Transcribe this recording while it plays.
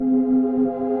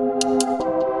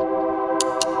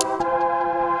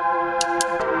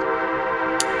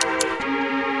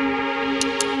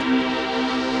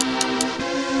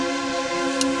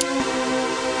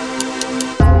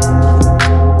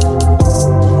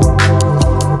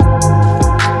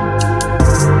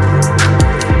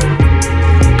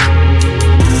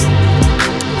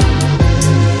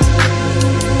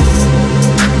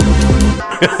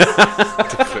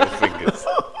Fingers.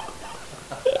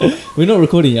 We're not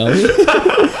recording, are we?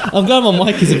 I'm glad my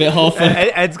mic is a bit half.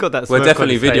 Ed's got that. We're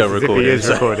definitely video recording. He is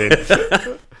recording.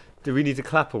 recording. Do we need to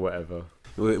clap or whatever?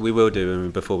 We will do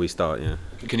before we start. Yeah.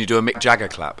 Can you do a Mick Jagger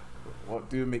clap? What?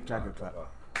 Do a Mick Jagger clap.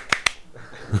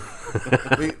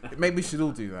 Maybe we should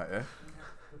all do that, yeah?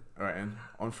 Alright, then.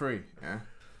 On 3, yeah?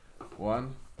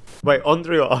 1. Wait, on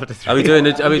 3 or after 3? Are we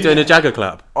doing a Jagger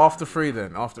clap? After 3,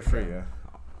 then. After 3, yeah?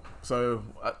 So,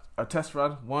 a test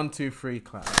run. 1, 2, 3,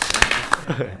 clap.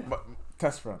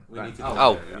 Test run. We need to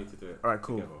do it. Alright,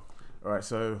 cool. Alright,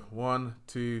 so 1,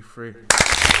 2, 3.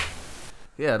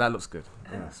 Yeah, that looks good.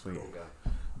 Yeah, sweet.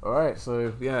 Alright,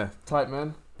 so yeah, Tight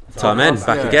Men. Time in,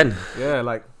 back again. Yeah,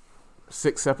 like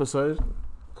 6 episodes.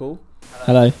 Cool.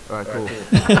 Hello. Alright, cool.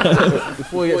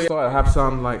 Before we get started, I have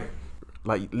some like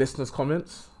listeners'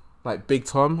 comments. Like Big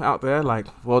Tom out there,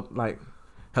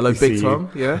 hello, Big Tom.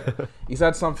 Yeah, he's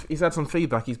had some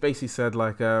feedback. He's basically said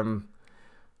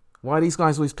why are these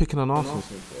guys always picking on Arsenal?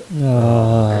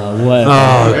 Oh, whatever.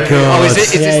 Oh god. Oh, is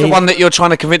this the one that you're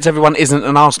trying to convince everyone isn't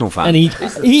an Arsenal fan? And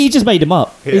he just made him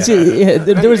up. There is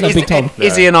no Big Tom.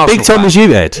 Is he an Arsenal Big Tom fan? is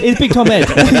you, Ed. It's Big Tom Ed.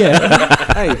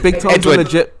 Yeah. Hey, Big Tom's Edward. a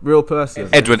legit real person.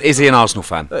 Edward, is he an Arsenal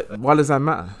fan? Why does that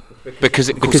matter? Because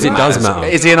it does matter.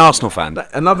 Is he an Arsenal fan?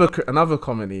 Another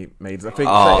comment he made. I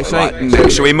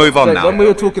think. Shall we move on now? When we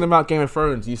were talking about Game of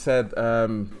Thrones, you said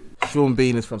Sean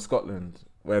Bean is from Scotland.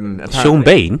 Sean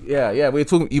Bean? Yeah, we were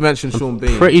talking. You mentioned Sean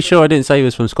Bean. Pretty sure I didn't say he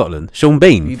was from Scotland. Sean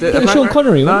Bean. You did. It was Sean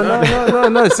Connery.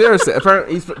 No. Seriously,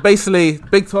 apparently he's basically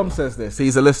Big Tom says this.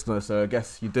 He's a listener, so I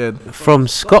guess you did. From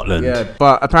Scotland. Yeah,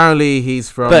 but apparently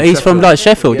he's from. But he's from like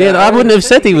Sheffield. Yeah, I wouldn't have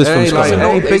said he was from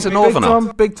Scotland. He's a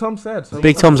northerner. Big Tom said. So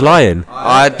Big Tom's lying.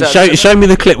 Show me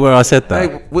the clip where I said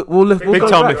that. Hey, we'll Big go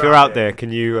Tom, back. if you're out there,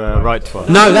 can you write to us?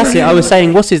 No, that's it. I was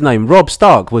saying, what's his name? Rob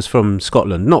Stark was from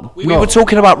Scotland. We were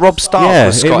talking about Rob Stark.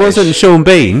 Yeah, was it Scottish. wasn't Sean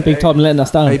Bean. Big Tom letting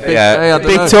us down. Hey, I don't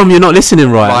Big know. Tom, you're not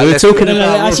listening right. We were talking No,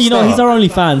 about. actually, he's our only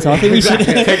fan, so I think we should.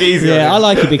 Take it easy. Yeah, I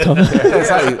like you, Big Tom. Yeah,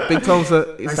 exactly. Big Tom's he's a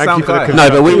Thank sound you for the guy. comment. No,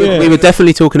 but we were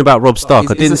definitely talking about Rob Stark.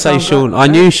 I He's didn't a say sound Sean. guy.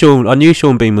 I knew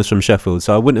Sean Bean was from Sheffield,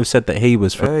 so I wouldn't have said that he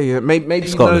was from. Yeah, maybe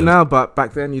Scotland. you know now, but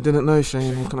back then you didn't know,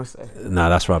 Shane. What can I say? No,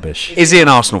 that's rubbish. Is he an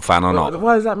Arsenal fan or not?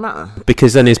 Why does that matter?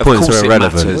 Because then his points course are it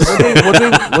irrelevant.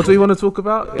 matters. What do we want to talk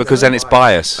about? Because then it's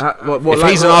bias. If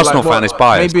he's an what, Arsenal fan, it's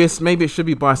biased. Maybe it should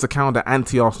be biased to counter the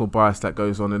anti-Arsenal bias that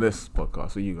goes on in this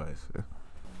podcast with you guys. Yeah.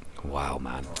 Wow,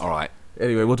 man. All right.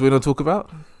 Anyway, what do we want to talk about?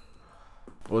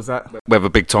 What was that? Whether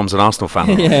Big Tom's an Arsenal fan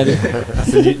or not. Yeah.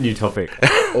 That's a new topic.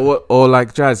 or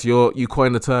like Jazz, you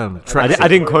coined the term. I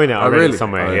didn't coin it. I read really? it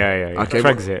somewhere. Yeah. Okay,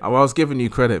 Trexit. well, I was giving you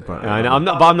credit, but I know, I'm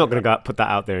not going to put that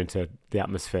out there into the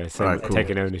atmosphere. So Right, cool.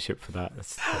 taking ownership for that.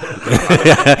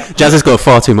 Jazz has got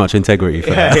far too much integrity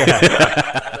for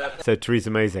that. So Theresa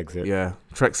May's exit. yeah,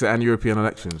 Trexit and European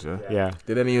elections. Yeah. Yeah,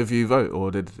 Did any of you vote, or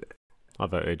did? I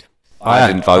voted. I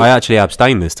didn't vote. I actually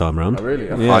abstained this time round. Oh, really?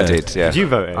 Yeah. I did, yeah. Did you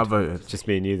vote? Ed? I voted. Just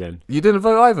me and you then. You didn't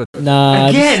vote either. Nah.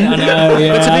 Again? I know,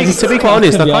 yeah. To be quite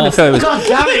honest, I kind of felt it was. God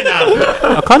damn it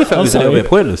now! I kind of felt it was a little sorry. bit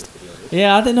pointless.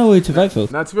 Yeah, I didn't know who to vote for.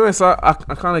 Now, to be honest, I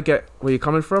kind of get where you're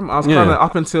coming from. I was Yeah. kind of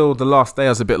up until the last day. I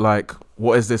was a bit like,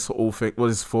 "What is this all thing? What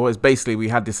is this for?" It's basically we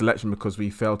had this election because we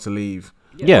failed to leave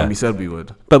Yeah, when we said we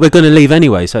would. but we're going to leave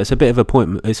anyway, so it's a bit of a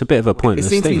point. It's a bit of a It pointless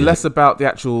seems to thing. be less about the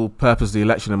actual purpose of the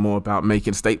election and more about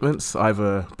making statements.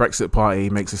 Either Brexit Party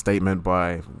makes a statement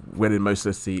by winning most of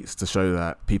the seats to show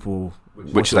that people,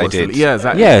 Which they did. Yeah,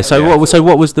 exactly. Yeah. So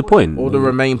what was the point? Or the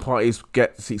Remain parties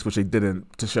get seats which they didn't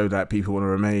to show that people want to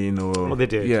remain. Or Well, they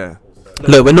did. Yeah.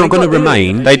 Look, we're not going to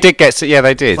remain. They did get... Yeah,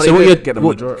 they did. But So they what didn't you're get the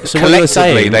what- majority. so what you're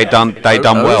Collectively, saying? they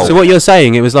done well. So what you're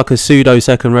saying? It was like a pseudo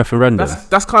second referendum.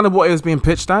 That's kind of what it was being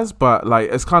pitched as, but like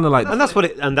it's kind of like. And that's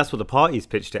what the parties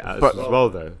pitched it as But- as well,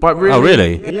 though. But really, Oh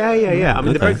really? Yeah. I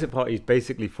mean, the Okay. Brexit Party is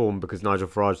basically formed because Nigel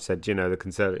Farage said, the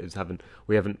Conservatives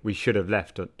we should have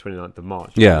left on 29th of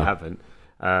March. But Yeah. we haven't.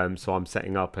 So I'm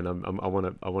setting up, and I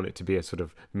want it to be a sort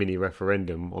of mini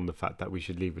referendum on the fact that we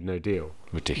should leave with no deal.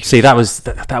 Ridiculous. See,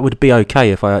 that would be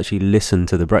okay if I actually listened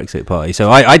to the Brexit Party.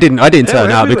 So I didn't turn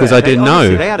out because I didn't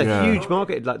Honestly, know. they had a Yeah. huge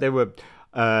market. Like they were.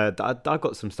 I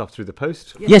got some stuff through the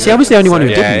post. Yeah, see, I was the only one who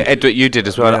Yeah, didn't. Ed, you did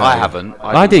as well. Yeah. I haven't.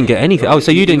 I didn't get anything. Oh,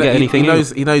 so you didn't get anything?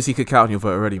 He knows he could count on your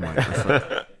vote already, Mike. That's right.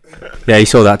 Yeah, he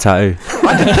saw that tattoo.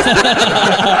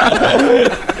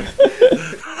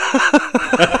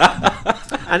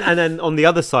 And then on the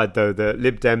other side, though, the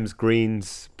Lib Dems,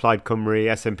 Greens, Plaid Cymru,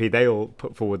 SNP, they all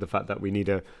put forward the fact that we need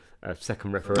a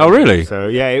second referendum. Oh, really? So,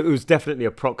 yeah, it was definitely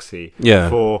a proxy Yeah.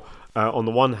 for, on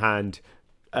the one hand,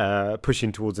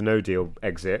 pushing towards a no-deal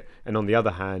exit, and on the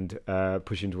other hand,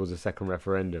 pushing towards a second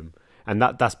referendum. and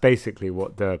that's basically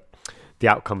what the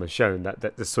outcome has shown,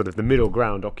 that the sort of the middle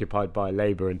ground occupied by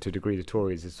Labour and to a degree the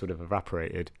Tories is sort of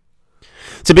evaporated.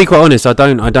 To be quite honest, I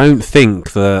don't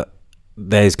think that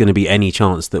there's going to be any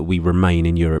chance that we remain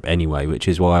in Europe anyway, which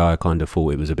is why I kind of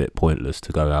thought it was a bit pointless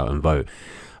to go out and vote.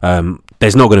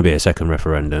 There's not going to be a second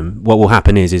referendum. What will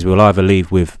happen is we'll either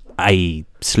leave with a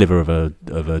sliver of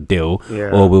a deal,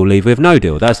 or we'll leave with no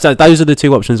deal. Those are the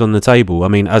two options on the table. I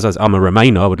mean, as I'm a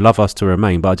Remainer, I would love us to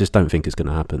remain, but I just don't think it's going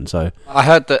to happen. So I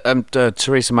heard that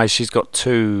Theresa May, she's got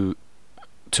two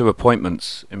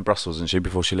appointments in Brussels, isn't she,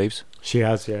 before she leaves? She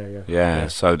has, yeah.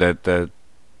 So there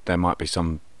might be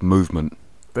some movement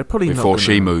They're probably before not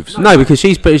she moves. no, because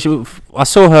I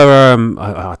saw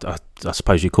her. I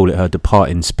suppose you call it her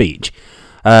departing speech.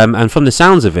 And from the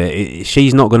sounds of it,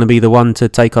 she's not going to be the one to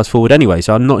take us forward anyway.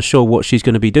 So I'm not sure what she's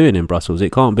going to be doing in Brussels.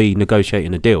 It can't be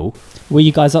negotiating a deal. Were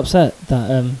you guys upset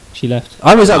that she left?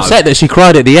 I was upset that she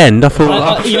cried at the end. I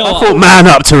thought, man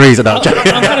up, Theresa. No, I'm kind of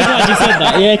glad you said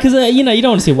that. Yeah, because you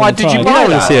don't want to see. Why did you buy I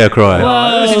want to see her cry.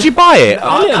 Well, did you buy it?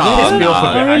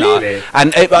 Really?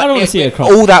 And I don't want to see her cry.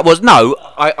 all that was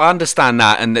I understand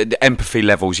that, and the empathy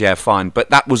levels, yeah, fine,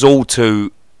 but that was all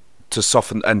to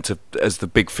soften and as the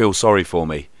big feel sorry for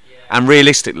me. And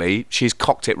realistically, she's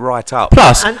cocked it right up.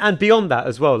 Plus, and beyond that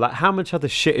as well, like how much other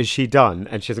shit has she done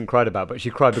and she hasn't cried about, but she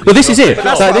cried because. well, this is it. But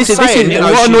that's So what this I'm is saying,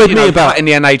 what annoyed me about in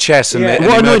the NHS and the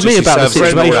what annoyed me emergency about the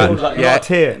services and all situation. that. Not a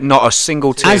tear. Not a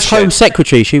single tear. as Home shed.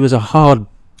 Secretary, she was a hard.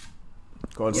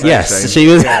 God, Yes, shame. she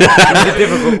was.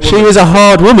 She was a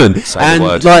hard woman, Say the and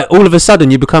word. like all of a sudden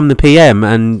you become the PM,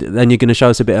 and then you're going to show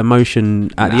us a bit of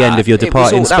emotion at the end of your it was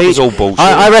departing all- that speech. was all bullshit.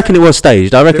 I reckon it was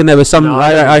staged. I reckon there was some. No,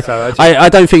 I don't think so. I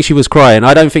don't think she was crying.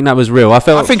 I don't think that was real. I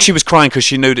felt. I think she was crying because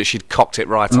she knew that she'd cocked it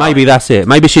right up. maybe that's it.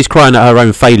 Maybe she's crying at her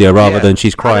own failure rather than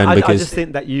she's crying I because. just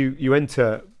think that you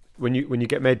enter when you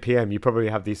get made PM, you probably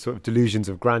have these sort of delusions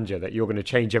of grandeur that you're going to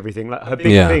change everything. Like her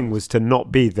big thing was to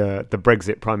not be the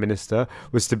Brexit Prime Minister,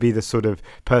 was to be the sort of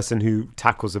person who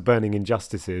tackles the burning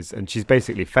injustices, and she's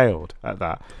basically failed at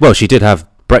that. Well, she did have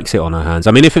Brexit on her hands.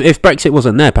 I mean, if Brexit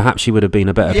wasn't there, perhaps she would have been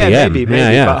a better PM. Maybe.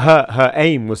 But her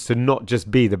aim was to not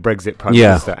just be the Brexit Prime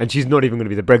Minister, and she's not even going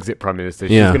to be the Brexit Prime Minister.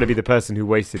 She's going to be the person who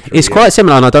wasted 3 It's years. quite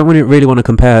similar, and I don't really want to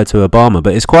compare her to Obama,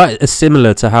 but it's quite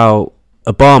similar to how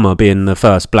Obama, being the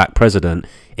first black president,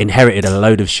 inherited a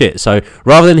load of shit. So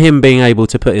rather than him being able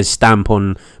to put his stamp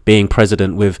on being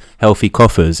president with healthy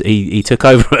coffers, he took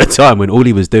over at a time when all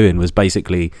he was doing was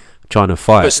basically trying to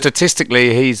fight. But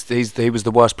statistically, he was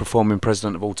the worst performing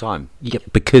president of all time. Yeah,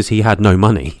 because he had no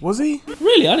money. Was he?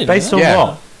 Really, I didn't. Based know on that. Yeah.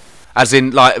 what? As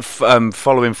in, like,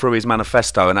 following through his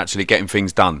manifesto and actually getting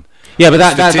things done. Yeah, but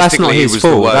that's not Statistically, he his was the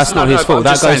fault. worst. That's not his but fault. I'm That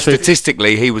just saying, goes through.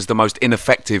 statistically, he was the most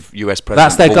ineffective US president.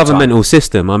 That's their of all time. governmental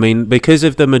system. I mean, because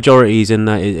of the majorities in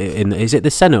is it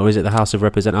the Senate or is it the House of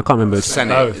Representatives? I can't remember.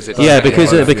 Senate. Is it Yeah,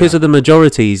 Senate? because of the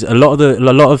majorities, a lot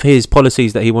of his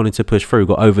policies that he wanted to push through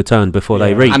got overturned before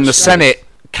they reached. And the Senate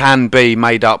can be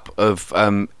made up of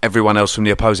everyone else from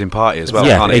the opposing party as well,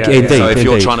 Yeah, can't it? indeed, So if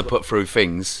you're indeed. trying to put through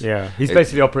things, Yeah, he's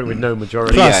basically operating with no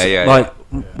majority. Plus,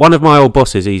 one of my old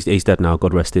bosses, he's dead now,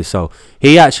 God rest his soul.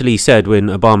 He actually said when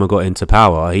Obama got into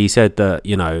power, he said that,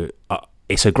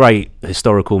 it's a great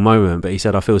historical moment, but he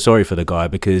said, I feel sorry for the guy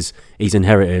because he's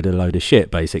inherited a load of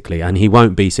shit, basically, and he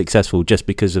won't be successful just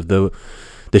because of the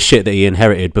shit that he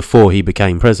inherited before he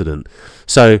became president.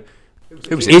 So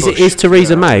is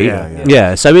Theresa May?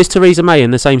 Yeah. So is Theresa May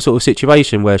in the same sort of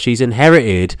situation where she's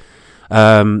inherited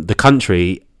the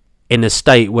country in a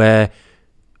state where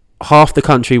half the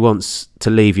country wants to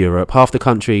leave Europe, half the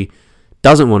country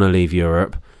doesn't want to leave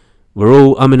Europe. We're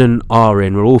all umming and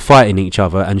ahhing, we're all fighting each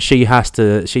other, and she has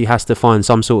to find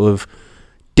some sort of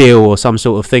deal or some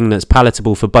sort of thing that's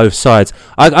palatable for both sides.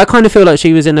 I kind of feel like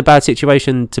she was in a bad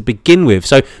situation to begin with.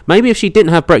 So maybe if she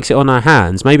didn't have Brexit on her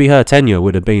hands, maybe her tenure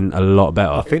would have been a lot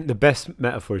better. I think the best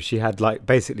metaphor is she had like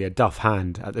basically a duff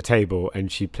hand at the table,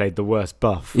 and she played the worst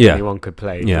buff anyone could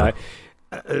play. Yeah. Right?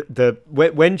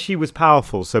 When she was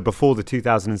powerful, so before the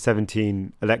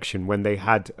 2017 election, when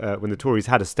the Tories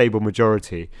had a stable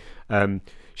majority,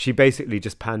 she basically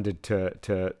just pandered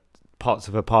to parts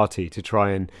of her party to try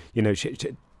and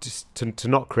just to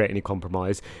not create any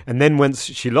compromise. And then once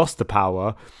she lost the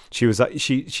power, she was like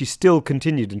she still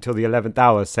continued until the 11th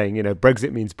hour saying,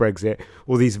 Brexit means Brexit,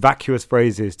 all these vacuous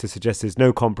phrases to suggest there's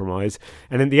no compromise.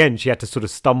 And in the end, she had to sort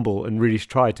of stumble and really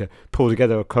try to pull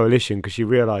together a coalition because she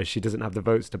realized she doesn't have the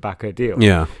votes to back her deal.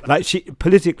 Yeah. Like she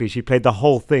played the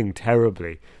whole thing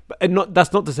terribly. But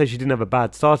that's not to say she didn't have a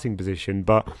bad starting position,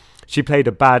 but she played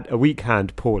a weak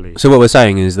hand poorly. So what we're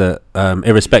saying is that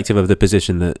irrespective of the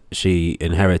position that she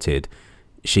inherited,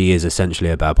 she is essentially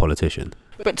a bad politician.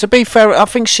 But to be fair, I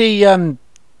think she.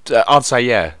 I'd say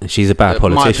yeah. She's a bad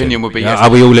politician. My opinion would be yes.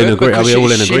 Are we all in agree? Are we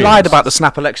all in She agreement? lied about the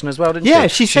snap election as well, didn't she? Yeah,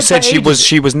 she said that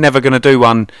she was never going to do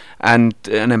one, and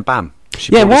then bam.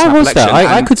 She Yeah, pulled a why snap was that?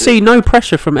 election, I and- could see no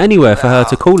pressure from anywhere for her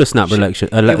to call a snap election.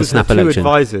 It was Snap the two election.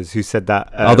 advisors who said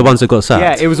that. The ones that got sacked.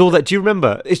 Yeah, it was all that. Do you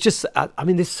remember? It's just, I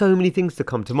mean, there's so many things to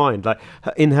come to mind. Like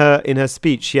in her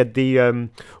speech, she had the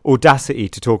audacity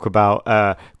to talk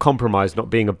about compromise not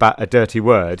being a dirty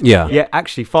word. Yeah. Yeah,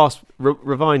 actually,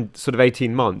 rewind sort of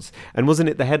 18 months, and wasn't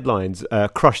it the headlines?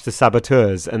 Crush the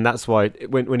saboteurs, and that's why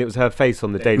when it was her face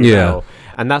on the Daily Mail,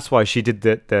 and that's why she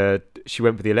did she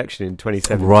went for the election in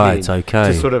 2017. Right,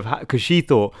 okay. To sort of because she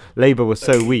thought Labour was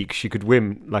so weak, she could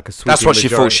win like a sweeping That's what she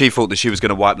majority. thought. She thought that she was going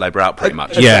to wipe Labour out pretty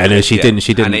much. Yeah, and then she didn't.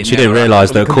 She And it didn't never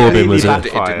realise that happened. Corbyn was.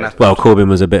 Completely It didn't happen. Well, Corbyn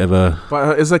was a bit of a.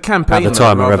 But it's a campaign At the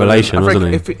time, a rather than- revelation, I think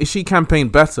wasn't if she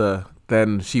campaigned better,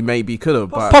 then she maybe could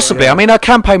have. But Possibly. I mean, her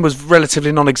campaign was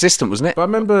relatively non-existent, wasn't it? But I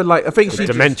remember, like, I think she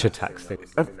dementia tax thing.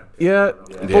 Yeah.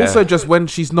 Yeah. Also, just when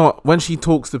she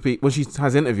talks to people, when she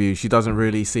has interviews, she doesn't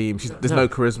really seem. There's no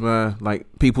charisma. Like,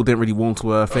 people didn't really want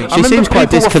to her. I think She seems quite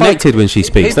people were disconnected when she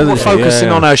speaks, People doesn't were she? focusing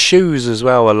Yeah. on her shoes as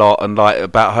well a lot, and like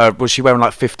about her. Was she wearing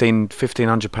like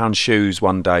 £1,500 shoes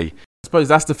one day? I suppose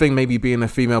that's the thing. Maybe being a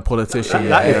female politician.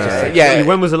 That is just Yeah.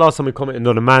 When was the last time we commented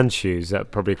on a man's shoes?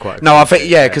 That probably quite. No, I think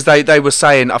because they were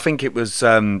saying. I think it was.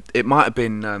 It might have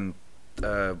been.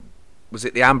 Was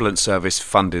it the ambulance service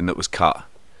funding that was cut?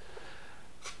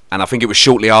 And I think it was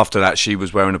shortly after that she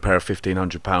was wearing a pair of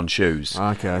 £1,500 shoes.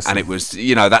 Okay, I see. And it was,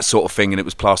 that sort of thing, and it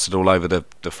was plastered all over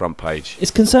the front page.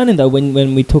 It's concerning though when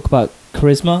we talk about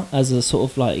charisma as a sort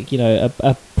of like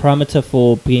a parameter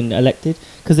for being elected,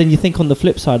 because then you think on the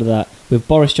flip side of that with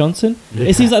Boris Johnson,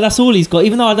 it seems like that's all he's got.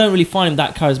 Even though I don't really find him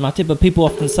that charismatic, but people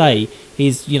often say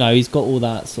he's got all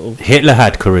that sort of. Hitler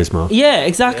had charisma. Yeah,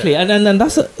 exactly, and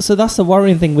that's that's the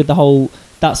worrying thing with the whole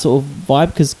that sort of vibe.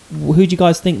 Because who do you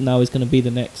guys think now is going to be the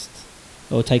next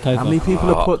or take over? How many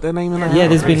people have put their name in that? Yeah,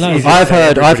 there's been loads. I've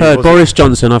heard Boris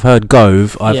Johnson. I've heard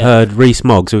Gove. I've Yeah. heard Rees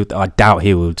Moggs. Who I doubt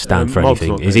he would stand for Moggs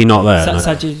anything. not Is there. he not there?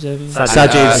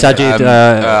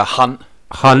 Sajid, Hunt.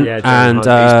 Hunt Yeah, Jeremy and Hunt.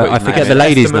 I He's put forget his the name in.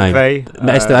 lady's Esther name. McVeigh,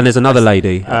 Esther, and there's another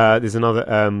lady. There's another.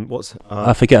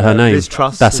 I forget her name. Liz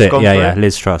Truss. That's has it. gone Yeah, for yeah. it.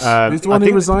 Liz Truss. Who's the one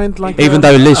who resigned? Like, Even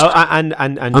though Liz, and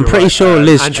I'm you're pretty right, sure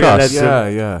Liz Andrea Truss.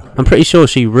 Leadsom. yeah. I'm pretty sure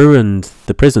she ruined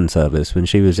the prison service when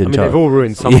she was in I mean, charge. they've all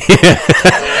ruined something.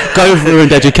 Gove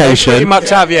ruined education. Pretty much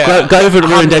have, yeah. Gove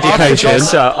ruined education.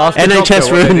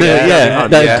 NHS ruined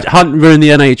the Hunt ruined the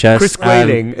NHS. Chris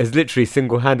Grayling has literally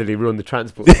single-handedly ruined the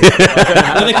transport. they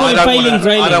call him failing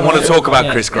Grayling. I don't want to talk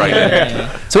about Chris Grayling.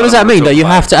 So what does that mean? That you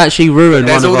have to actually ruin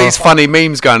There's one all of these funny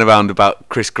memes going around about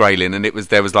Chris Grayling, and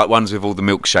there was like ones with all the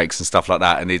milkshakes and stuff like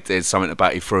that, and there's something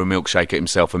about he threw a milkshake at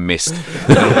himself and missed,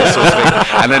 and all this sort of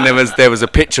thing. And then there was a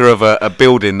picture of a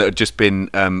building that had just been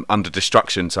under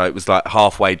destruction, so it was like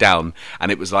halfway down,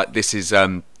 and it was like this is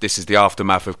the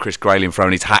aftermath of Chris Grayling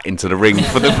throwing his hat into the ring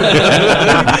for the.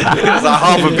 It was like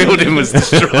half a building was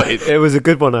destroyed. It was a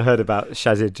good one I heard about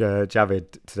Shazid Javid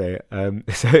today.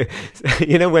 So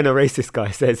when a racist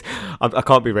guy says, I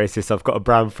can't be racist, I've got a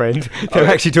brown friend, they're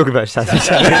actually talking about Shazid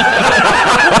Javid.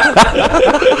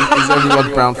 Is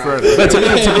everyone brown friend? But to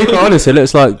be quite honest, it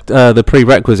looks like the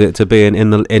prerequisite to being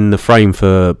in the frame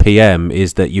for PM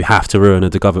is that you have to ruin a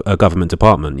government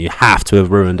department. You have to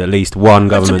have ruined at least one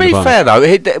But government to be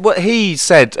department. fair though, what he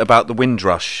said about the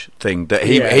Windrush thing, that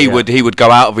he would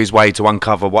go out of his way to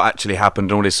uncover what actually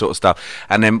happened and all this sort of stuff,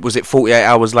 and then was it 48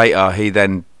 hours later he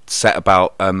then set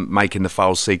about making the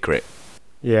files secret.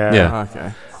 Yeah.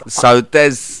 Okay. So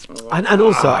there's And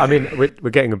also, I mean,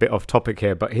 we're getting a bit off topic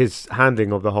here, but his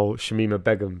handling of the whole Shamima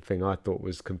Begum thing I thought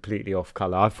was completely off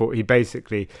colour. I thought he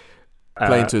basically...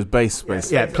 Playing to his base,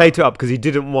 basically. Yeah, played it up because he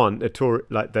didn't want a tour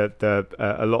like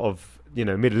a lot of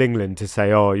Middle England to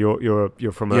say, "Oh, you're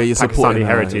from a you're supporting Pakistani her,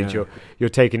 heritage. yeah. You're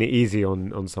taking it easy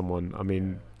on someone." I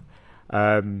mean,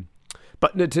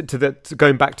 but to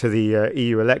going back to the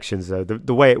EU elections, though,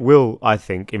 the way it will, I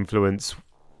think, influence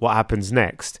what happens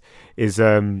next is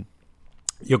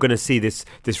you're going to see this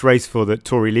race for the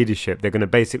Tory leadership. They're going to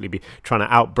basically be trying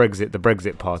to out-Brexit the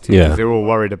Brexit party. Yeah. Because they're all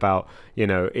worried about,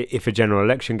 if a general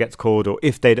election gets called or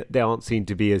if they aren't seen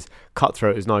to be as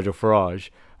cutthroat as Nigel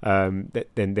Farage, then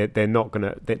they're not going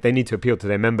to... They need to appeal to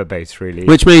their member base, really.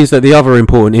 Which means that the other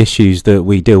important issues that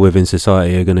we deal with in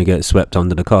society are going to get swept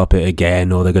under the carpet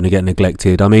again, or they're going to get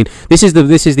neglected. I mean, this is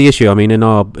the issue. I mean, in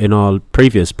our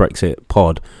previous Brexit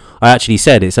pod, I actually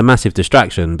said it's a massive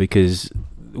distraction because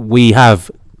we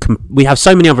have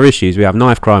so many other issues. We have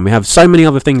knife crime. We have so many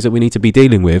other things that we need to be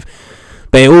dealing with,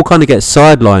 but it all kind of gets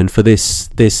sidelined for this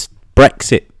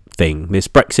Brexit thing, this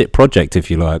Brexit project,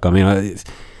 if you like. I mean,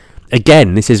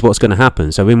 again, this is what's going to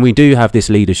happen. So when we do have this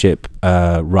leadership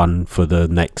run for the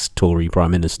next Tory Prime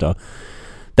Minister,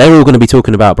 they're all going to be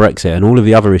talking about Brexit, and all of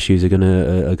the other issues are going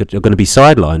to be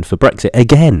sidelined for Brexit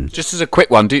again. Just as a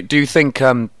quick one, do you think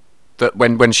that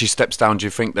when she steps down, do you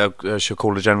think she'll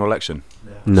call a general election?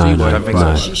 No, I don't think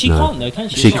so. She can't though, can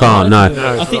she? She can't.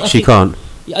 No, she can't.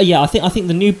 Yeah, I think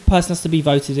the new person has to be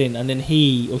voted in, and then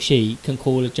he or she can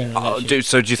call a general election.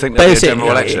 So do you think there'll be a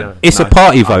general election? It's a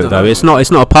party vote though. It's not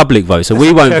a public vote. So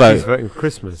we won't vote. Voting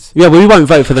Christmas. Yeah, we won't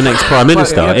vote for the next prime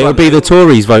minister. It will be the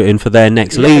Tories voting for their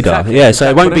next leader. Exactly. Yeah, so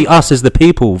it won't be us as the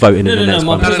people voting in the next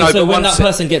prime minister. So when that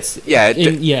person gets,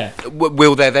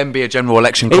 will there then be a general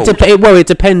election called? It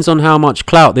depends on how much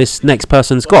clout this next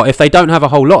person's got. If they don't have a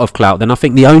whole lot of clout, then I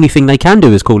think the only thing they can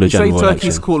do is call a general election.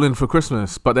 Turkey's calling for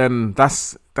Christmas, but then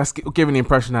that's giving the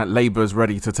impression that Labour's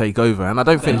ready to take over, and I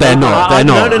don't think they're not.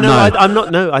 No. I'm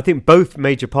not. No, I think both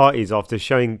major parties, after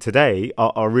showing today,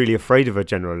 are really afraid of a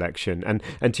general election.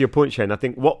 And to your point, Shane, I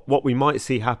think what we might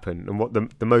see happen, and what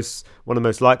one of the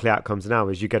most likely outcomes now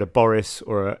is you get a Boris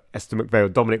or a Esther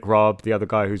McVeigh, Dominic Raab, the other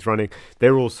guy who's running.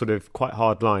 They're all sort of quite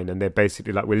hard line, and they're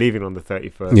basically like, we're leaving on the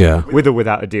 31st, with or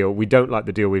without a deal. We don't like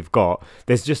the deal we've got.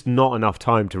 There's just not enough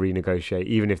time to renegotiate,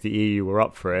 even if the EU were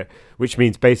up for it, which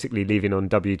means basically leaving on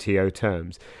WTO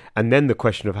terms. And then the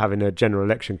question of having a general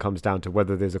election comes down to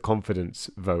whether there's a confidence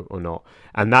vote or not.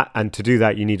 And to do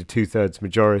that, you need a 2/3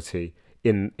 majority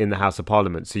in the House of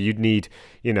Parliament. So you'd need,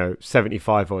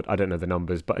 75 or I don't know the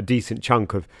numbers, but a decent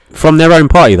chunk of from their own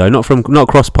party though, not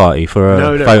cross party for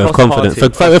a vote of confidence. For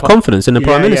vote of confidence in the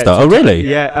Prime Minister. Really?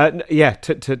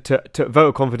 To vote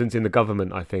of confidence in the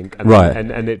government, I think. And right.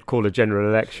 And it call a general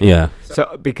election. Yeah.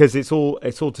 So because it's all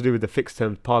to do with the Fixed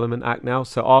Term Parliament Act now.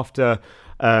 So after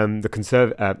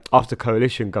after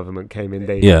coalition government came in,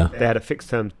 they had a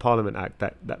Fixed Term Parliament Act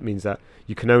that means that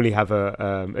you can only have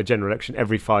a general election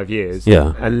every 5 years,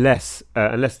 unless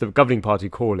the governing party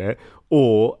call it,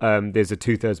 or there's a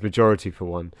 2/3 majority for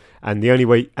one. And the only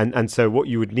way, and so what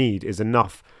you would need is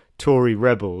enough Tory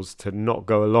rebels to not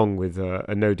go along with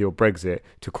a no deal Brexit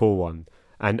to call one.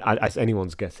 And as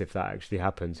anyone's guess if that actually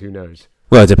happens, who knows?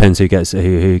 Well, it depends who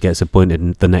gets appointed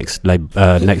in the next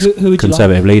who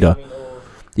Conservative leader.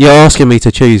 You're asking me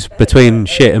to choose between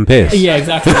shit and piss. Yeah,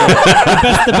 exactly.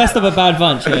 the best of a bad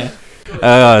bunch. Yeah.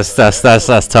 That's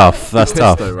tough. That's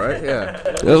tough, though, right? Yeah.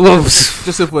 Well,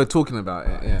 just if we're talking about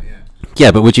it, yeah.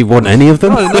 Yeah, but would you want any of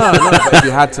them? No. But if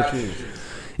you had to choose,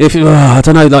 I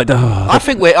don't know. I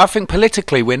think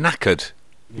politically we're knackered.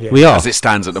 Yeah. We are, as it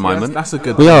stands at the moment. That's a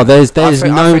good. We are. There's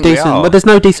no decent. But there's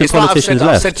no decent politicians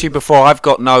left. I've said to you before, I've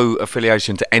got no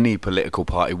affiliation to any political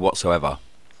party whatsoever.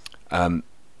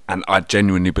 And I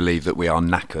genuinely believe that we are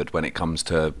knackered when it comes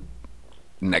to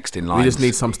next in line. We just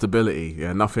need some stability.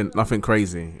 Yeah, nothing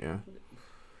crazy. Yeah.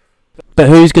 But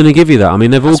who's going to give you that? I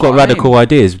mean, they've all got radical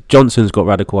ideas. Johnson's got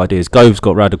radical ideas. Gove's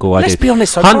got radical ideas. Let's be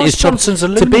honest. Hunt Johnson's a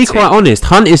lunatic. To be quite honest,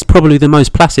 Hunt is probably the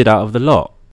most placid out of the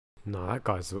lot. No, that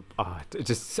guy's. I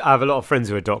have a lot of friends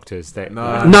who are doctors. But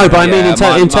I mean,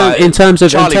 in terms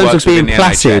of being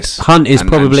placid, Hunt is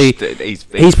probably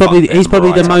he's probably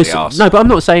the most. No, but I'm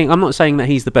not saying that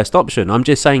he's the best option. I'm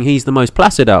just saying he's the most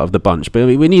placid out of the bunch.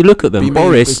 But when you look at them,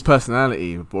 Boris, his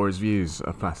personality or his views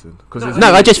are placid.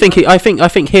 I just think I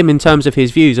think him in terms of his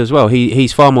views as well.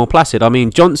 He's far more placid. I mean,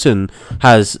 Johnson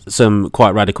has some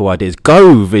quite radical ideas.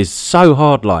 Gove is so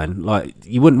hardline. Like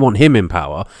you wouldn't want him in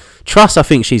power. Truss, I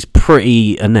think she's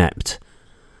pretty inept,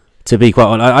 to be quite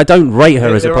honest. I don't rate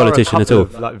her as a politician at all.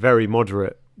 Like very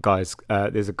moderate guys.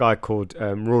 There's a guy called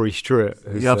Rory Stewart.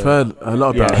 I've heard a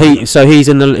lot about him. He's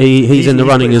in the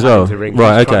running as well.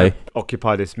 Right, okay.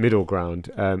 Occupy this middle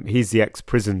ground. He's the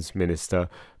ex-prisons minister,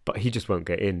 but he just won't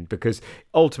get in because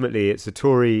ultimately it's a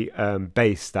Tory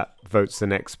base that votes the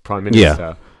next prime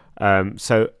minister. Yeah.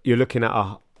 So you're looking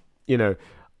at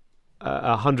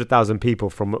 100,000 people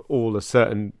from all a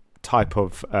certain type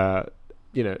of a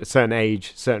certain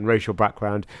age, certain racial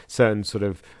background, certain sort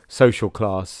of social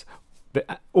class,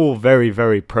 all very,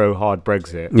 very pro hard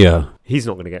Brexit. Yeah, he's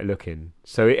not going to get a look in.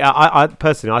 So I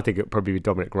personally, I think it would probably be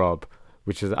Dominic Raab,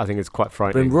 which is I think is quite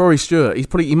frightening. But Rory Stewart,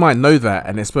 he might know that,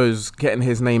 and I suppose getting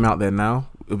his name out there now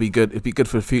it'd be good. It'd be good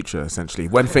for the future, essentially,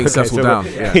 when things settle down.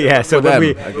 So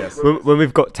when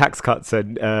we've got tax cuts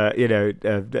and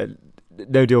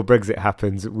no deal Brexit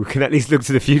happens, we can at least look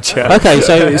to the future. Okay,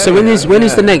 so when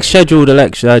is the next scheduled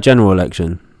general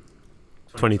election?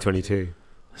 2022.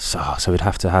 So we'd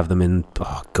have to have them in.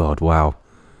 Oh God, wow!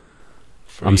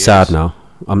 I'm sad now.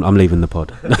 I'm leaving the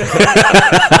pod.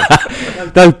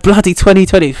 No, bloody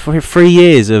 2020 for 3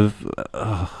 years of.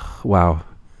 Wow.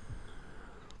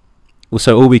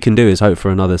 So all we can do is hope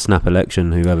for another snap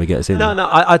election, whoever gets in. No,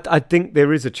 I think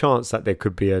there is a chance that there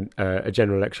could be a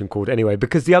general election called anyway.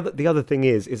 Because the other thing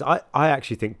is I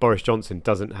actually think Boris Johnson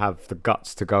doesn't have the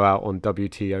guts to go out on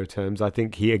WTO terms. I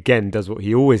think he again does what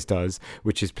he always does,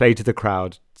 which is play to the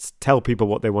crowd, tell people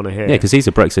what they want to hear. Yeah, because he's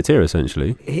a Brexiteer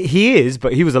essentially. He is,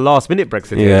 but he was a last-minute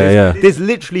Brexiteer. Yeah, There's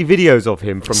literally videos of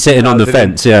him from sitting on the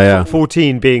fence. Yeah.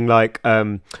 14 being like.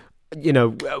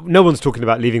 No one's talking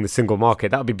about leaving the single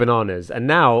market. That would be bananas. And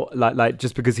now, like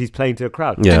just because he's playing to a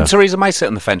crowd. Yeah. Didn't Theresa May sit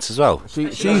on the fence as well? She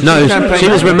was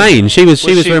Remain. She was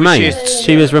Remain.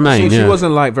 She was Remain. She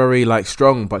wasn't like very like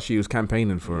strong, but she was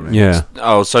campaigning for Remain. Yeah.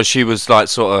 Oh, so she was like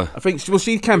sort of. I think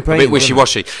she campaigned. A bit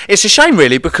wishy-washy. It's a shame,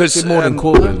 really, because more than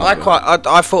Corbyn.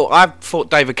 I thought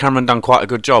David Cameron done quite a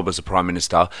good job as a prime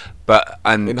minister, but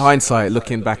in hindsight,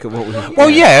 looking back at what we. Well,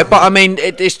 yeah, but I mean,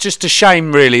 it's just a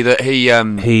shame, really, that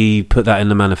he put that in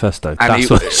the manifesto. That's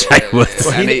what the shame was.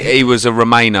 And he was a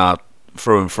Remainer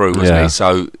through and through, wasn't he?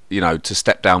 So to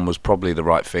step down was probably the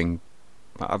right thing.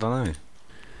 I don't know.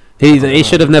 He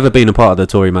should have never been a part of the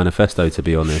Tory manifesto, to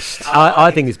be honest.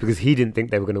 I think it's because he didn't think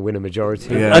they were going to win a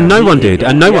majority. Yeah. And no one did.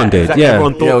 Exactly. Yeah.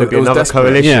 Everyone thought there'd be another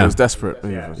coalition. Yeah. It was desperate.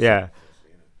 Yeah.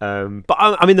 But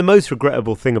I mean, the most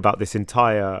regrettable thing about this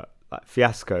entire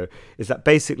fiasco is that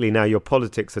basically now your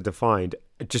politics are defined,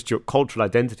 just your cultural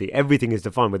identity, everything is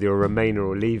defined whether you're a Remainer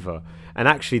or Leaver, and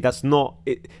actually that's not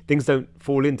it. Things don't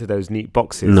fall into those neat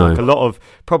boxes. No. Like a lot of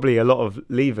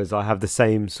Leavers, I have the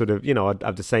same sort of I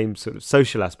have the same sort of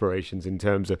social aspirations in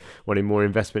terms of wanting more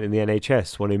investment in the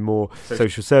NHS, wanting more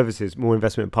social services, more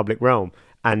investment in public realm,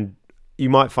 and you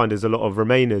might find there's a lot of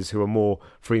Remainers who are more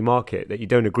free market that you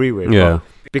don't agree with. Yeah.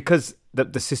 But because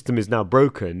the system is now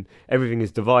broken, everything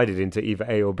is divided into either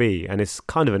A or B, and it's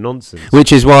kind of a nonsense.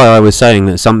 Which is why I was saying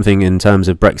that something in terms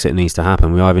of Brexit needs to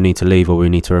happen. We either need to leave or we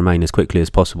need to remain as quickly as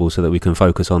possible so that we can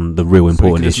focus on the real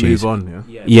important issues. Move on,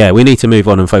 yeah, we need to move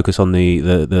on and focus on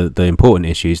the important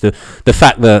issues. The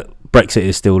fact that Brexit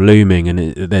is still looming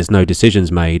and there's no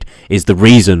decisions made is the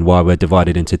reason why we're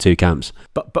divided into two camps.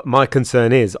 But my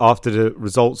concern is, after the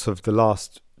results of the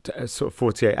last sort of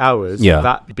 48 hours,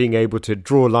 that being able to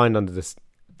draw a line under the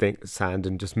sand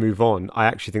and just move on, I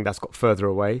actually think that's got further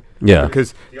away. Yeah.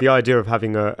 Because the idea of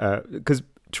having because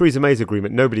Theresa May's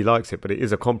agreement, nobody likes it, but it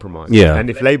is a compromise. Yeah. And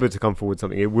if Labour to come forward with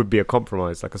something, it would be a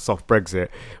compromise, like a soft Brexit,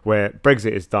 where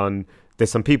Brexit is done. There's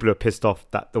some people who are pissed off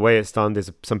that the way it's done. There's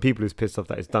some people who's pissed off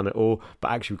that it's done at all. But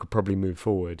actually, we could probably move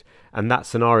forward. And that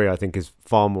scenario, I think, is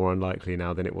far more unlikely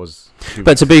now than it was.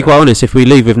 But to be quite honest, if we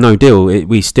leave with no deal,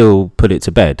 we still put it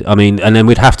to bed. I mean, and then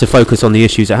we'd have to focus on the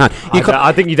issues at hand.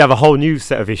 I think you'd have a whole new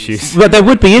set of issues. But there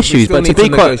would be issues. But to be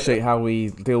quite negotiate how we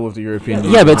deal with the European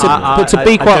Union. Yeah, but to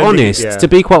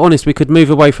be quite honest, we could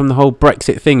move away from the whole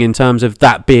Brexit thing in terms of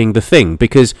that being the thing,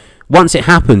 because once it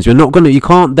happens, you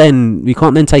can't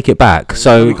then take it back.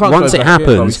 So once it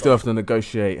happens, we still have to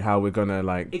negotiate how we're gonna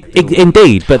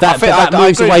indeed, but that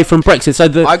moves away from Brexit.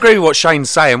 So I agree with what Shane's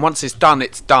saying. Once it's done,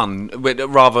 it's done.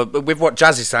 Rather with what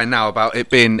Jazz is saying now about it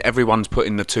being everyone's put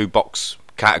in the two box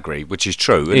category, which is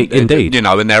true. Indeed,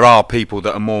 and there are people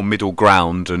that are more middle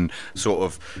ground and sort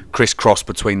of crisscross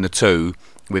between the two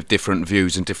with different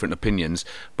views and different opinions.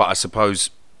 But I suppose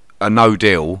a no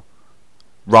deal,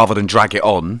 rather than drag it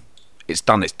on. It's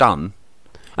done.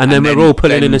 And then we're all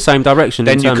pulling in the same direction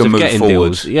in terms of getting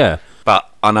deals. Yeah. But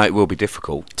I know it will be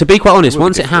difficult. To be quite honest,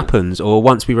 once it happens, or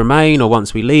once we remain, or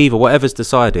once we leave, or whatever's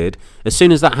decided, as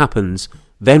soon as that happens,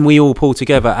 then we all pull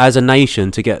together as a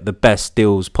nation to get the best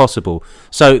deals possible.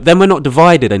 So then we're not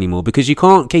divided anymore, because you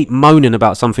can't keep moaning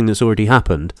about something that's already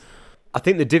happened. I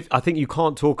think you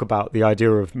can't talk about the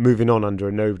idea of moving on under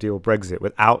a no-deal Brexit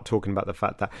without talking about the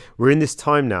fact that we're in this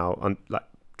time now,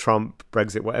 Trump,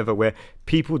 Brexit, whatever, where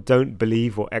people don't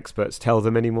believe what experts tell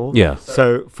them anymore. Yeah.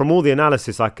 So from all the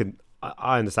analysis I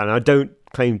understand, I don't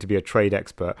claim to be a trade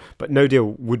expert, but no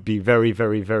deal would be very,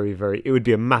 very, very, very, it would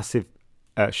be a massive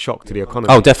shock to the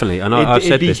economy. Oh, definitely. And I've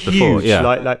said this before.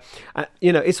 Yeah.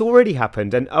 It's already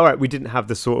happened. And all right, we didn't have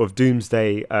the sort of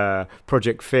doomsday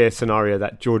Project Fear scenario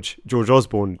that George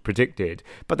Osborne predicted,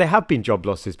 but there have been job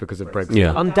losses because of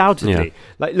Brexit, undoubtedly. Yeah.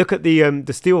 Like, look at the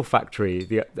steel factory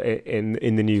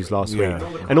in the news last week,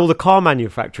 and all the car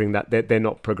manufacturing that they're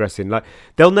not progressing. Like,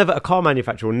 a car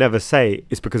manufacturer will never say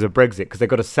it's because of Brexit, because they've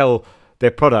got to sell their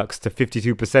products to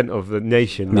 52% of the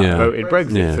nation that voted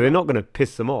Brexit, so they're not going to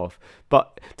piss them off.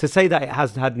 But to say that it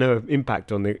has had no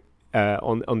impact on the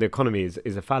economy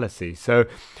is a fallacy. So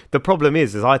the problem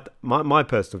is my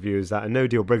personal view is that a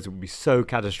no-deal Brexit would be so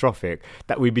catastrophic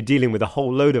that we'd be dealing with a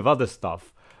whole load of other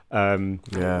stuff. And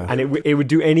it would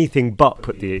do anything but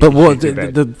put the.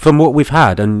 But from what we've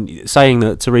had, and saying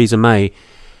that Theresa May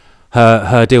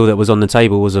her deal that was on the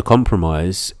table was a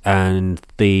compromise, and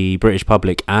the British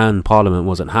public and Parliament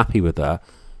wasn't happy with that.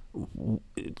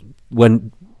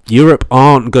 When Europe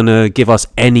aren't going to give us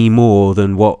any more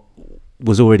than what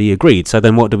was already agreed, so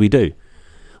then what do?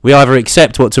 We either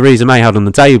accept what Theresa May had on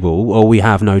the table, or we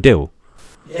have no deal.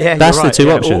 Yeah, that's you're the right, two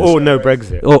yeah. options, or no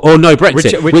Brexit, or no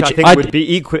Brexit, which I think would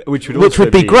be equal, which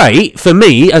would be great for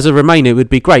me as a Remainer. It would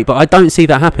be great, but I don't see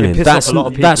that happening. That's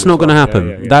not going to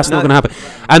happen. That's not going to happen.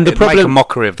 And the problem, make a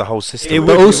mockery of the whole system.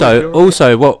 But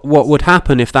also, what would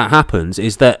happen if that happens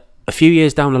is that a few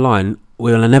years down the line,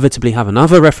 we'll inevitably have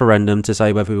another referendum to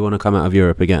say whether we want to come out of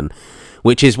Europe again,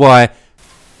 which is why.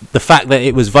 The fact that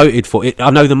it was voted for, I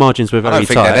know the margins were very tight. I don't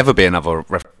think there'd ever be another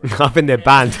I think they're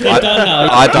banned.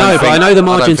 I know the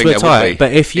margins were tight.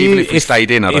 But if we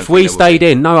stayed in,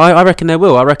 I reckon there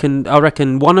will. I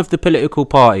reckon one of the political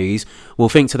parties will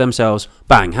think to themselves,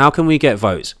 "Bang! How can we get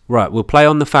votes? Right, we'll play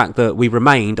on the fact that we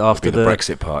remained after the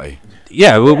Brexit party."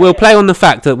 Yeah, we'll play on the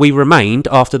fact that we remained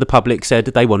after the public said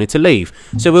that they wanted to leave.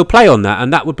 So we'll play on that,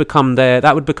 and that would become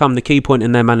the key point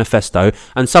in their manifesto,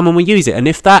 and someone will use it. And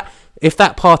if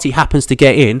that party happens to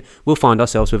get in, we'll find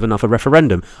ourselves with another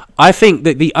referendum. I think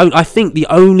that the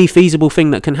only feasible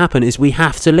thing that can happen is we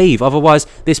have to leave. Otherwise,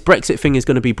 this Brexit thing is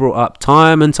going to be brought up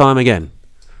time and time again.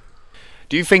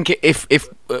 Do you think if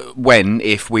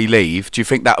we leave, do you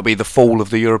think that will be the fall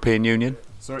of the European Union?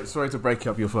 Sorry to break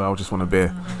up your flow. I just want a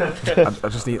beer. I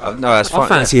just need. No, that's fine. I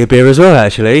fancy a beer as well.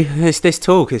 Actually, it's this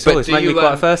talk. It's always made me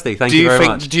quite thirsty. Thank you very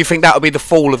much. Do you think that will be the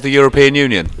fall of the European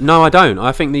Union? No, I don't.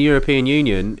 I think the European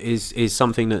Union is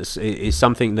something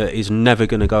that is never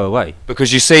going to go away.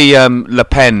 Because you see, Le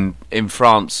Pen in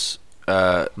France.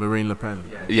 Marine Le Pen.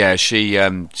 Yeah, she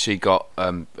got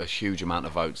a huge amount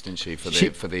of votes, didn't she?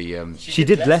 She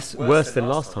did worse than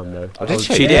last time, though. Oh, did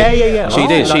she? She did. Yeah. She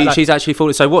did. She's actually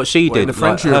fallen. So what she did, in the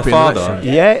French her father,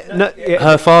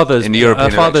 her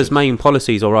father's main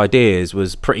policies or ideas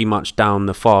was pretty much down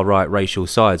the far right racial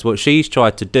sides. What she's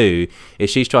tried to do is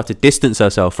she's tried to distance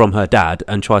herself from her dad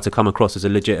and try to come across as a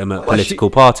legitimate political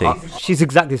party. She's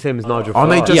exactly the same as Nigel Farage.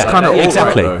 Aren't they just kind of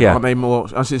exactly? Yeah. Aren't they more?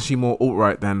 Is she more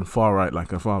alt-right than far-right?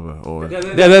 Like her father, or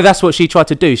that's what she tried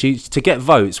to do. To get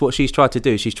votes, what she's tried to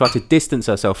do, she's tried to distance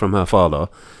herself from her father,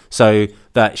 so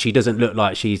that she doesn't look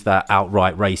like she's that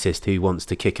outright racist who wants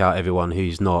to kick out everyone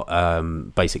who's not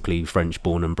basically French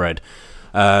born and bred,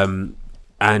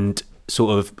 and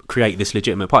sort of create this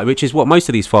legitimate party, which is what most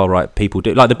of these far right people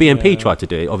do. Like the BNP tried to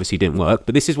do it, obviously didn't work,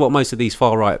 but this is what most of these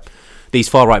far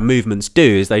right movements do,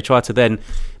 is they try to then,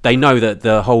 they know that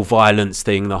the whole violence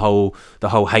thing, the whole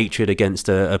hatred against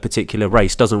a particular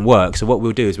race doesn't work. So what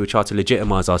we'll do is we'll try to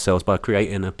legitimise ourselves by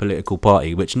creating a political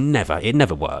party, which never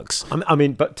works. I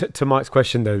mean, but to Mike's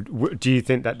question though, do you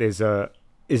think that is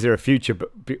there a future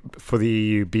for the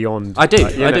EU beyond? I do.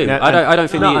 I don't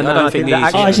think the EU.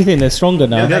 I actually think they're stronger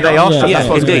now. No, they are.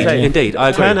 Indeed. I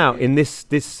agree. Turnout in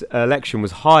this election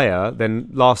was higher than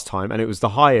last time, and it was the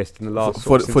highest in the last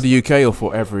for the UK or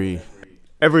for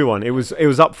everyone. It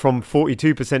was up from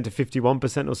 42% to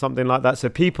 51% or something like that. So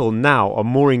people now are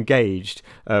more engaged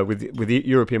with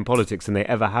European politics than they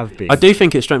ever have been. I do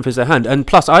think it strengthens their hand, and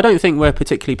plus, I don't think we're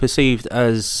particularly perceived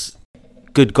as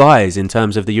good guys in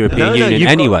terms of the European Union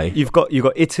anyway. You've got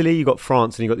Italy, you've got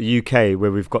France, and you've got the UK, where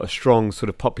we've got a strong sort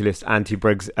of populist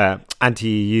anti-Brexit,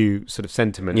 anti-EU sort of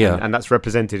sentiment, and that's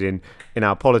represented in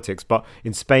our politics. But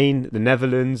in Spain, the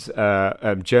Netherlands,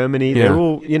 Germany, they're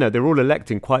all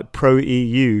electing quite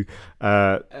pro-EU.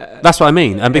 That's what I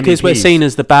mean, and because MEPs. we're seen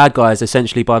as the bad guys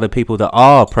essentially by the people that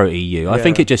are pro-EU, I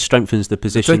think it just strengthens the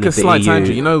position of the EU. Take a slight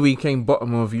tangent. You know, we came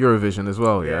bottom of Eurovision as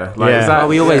well. Yeah, Is that,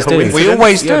 we always do. We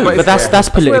always do. But that's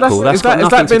political. That's got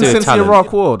nothing to do with talent. Has that been since the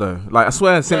Iraq War though? Like I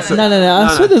swear, since no.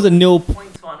 I swear there was a nil.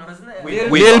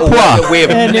 We have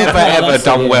never ever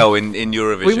done well in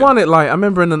Eurovision. We won it like I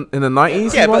remember in the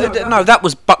 90s. Yeah, but no, that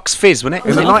was Bucks Fizz, wasn't it?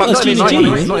 In the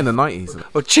 90s, not in the 90s.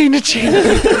 Oh, Gina.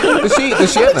 Does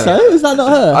she have that? So is that not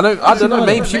her? I don't know.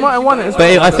 Maybe she might have won it.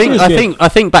 But I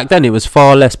think back then it was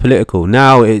far less political.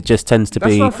 Now it just tends to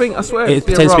be. That's what I think. I swear. It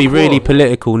tends to be really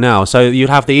political now. So you'd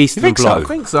have the Eastern Bloc. I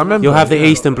think so. I remember. You'll have the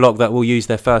Eastern Bloc that will use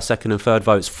their first, second, and third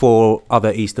votes for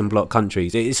other Eastern Bloc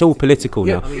countries. It's all political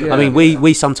now. I mean,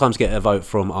 we sometimes get a vote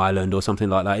from Ireland or something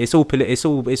like that. It's all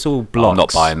blocks. I'm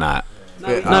not buying that.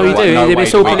 No, we do.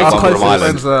 It's all political.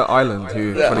 Ireland.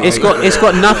 It's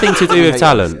got nothing to do with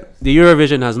talent. The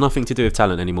Eurovision has nothing to do with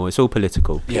talent anymore. It's all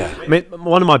political. Yeah. I mean,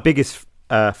 one of my biggest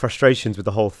frustrations with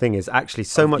the whole thing is actually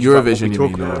so much Eurovision.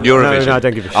 Eurovision. No, I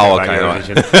don't give a shit about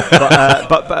Eurovision.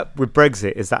 But with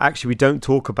Brexit, is that actually we don't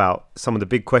talk about some of the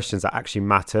big questions that actually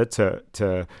matter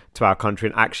to our country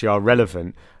and actually are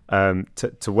relevant.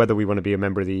 to whether we want to be a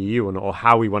member of the EU or not, or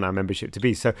how we want our membership to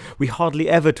be. So we hardly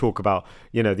ever talk about,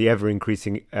 the ever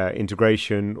increasing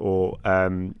integration, or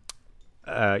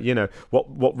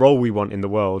what role we want in the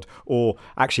world, or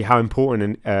actually how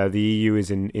important the EU is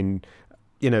in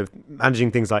managing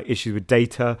things like issues with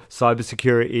data,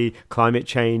 cybersecurity, climate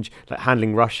change, like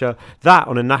handling Russia. That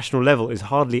on a national level is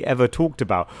hardly ever talked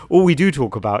about. All we do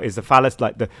talk about is the fallacy,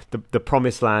 like the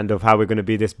promised land of how we're going to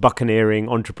be this buccaneering,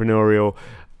 entrepreneurial,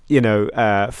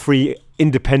 free,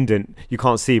 independent. You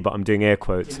can't see, but I'm doing air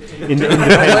quotes.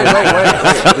 Independent.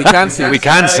 Wait. We can see. We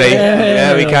can see.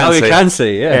 Yeah, we can see. We can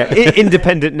see. Yeah.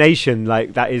 Independent nation,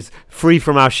 like that is free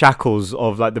from our shackles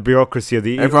of like the bureaucracy of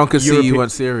the Everyone can see you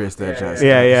weren't serious there, Jazz.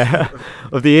 Yeah.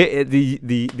 Of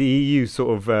the EU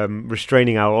sort of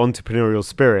restraining our entrepreneurial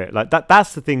spirit. Like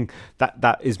that's the thing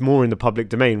that is more in the public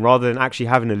domain, rather than actually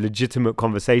having a legitimate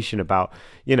conversation about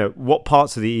what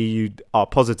parts of the EU are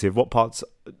positive, what parts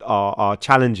are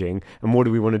challenging, and what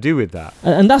do we want to do with that.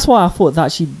 And that's why I thought that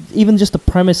actually even just the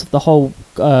premise of the whole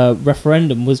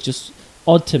referendum was just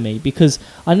odd to me, because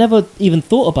I never even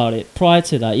thought about it prior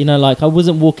to that. Like I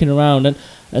wasn't walking around and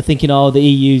thinking, the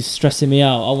EU's stressing me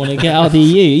out, I want to get out of the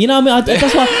EU.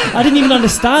 That's why I didn't even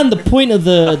understand the point of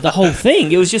the whole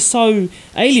thing. It was just so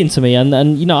alien to me. And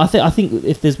I think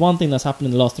if there's one thing that's happened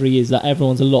in the last 3 years, that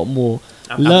everyone's a lot more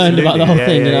learned about the whole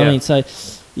thing. You know what I mean? So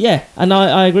yeah, and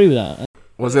I agree with that.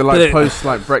 Was it like post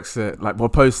like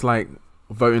Brexit, post like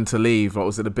voting to leave? What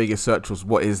was it? The biggest search was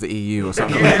 "What is the EU?" or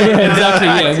something. Yeah, exactly.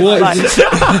 Yeah, what is it?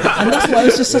 And that's why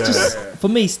it's just such for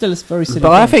me still it's very silly.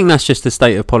 But I think that's just the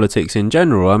state of politics in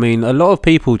general. I mean, a lot of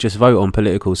people just vote on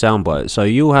political soundbites. So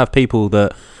you'll have people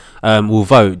that will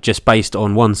vote just based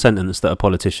on one sentence that a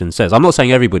politician says. I'm not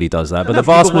saying everybody does that, but the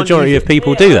vast majority of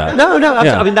people do that. No,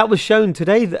 yeah. I mean that was shown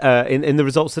today in the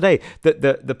results today, that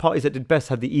the parties that did best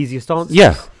had the easiest answers.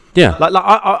 Yeah. Like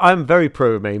I'm very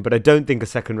pro-Remain, but I don't think a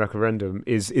second referendum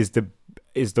is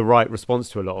the right response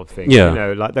to a lot of things.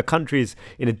 Yeah. Like the country's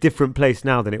in a different place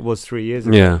now than it was 3 years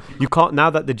ago. Yeah. You can't, now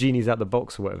that the genie's out the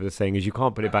box or whatever they're saying is, you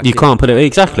can't put it back. You can't put it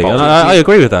exactly. And I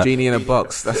agree with that. Genie in a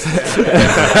box. That's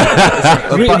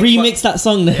remix that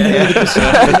song then.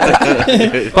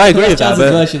 But I agree with that.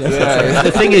 But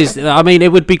the thing is, I mean,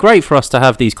 it would be great for us to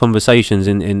have these conversations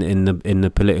in the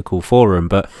political forum,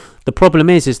 but the problem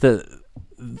is that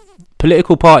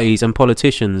political parties and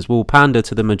politicians will pander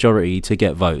to the majority to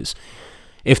get votes.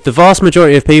 If the vast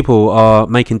majority of people are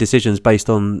making decisions based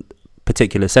on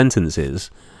particular sentences,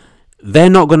 they're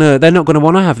not gonna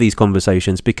want to have these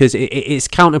conversations, because it's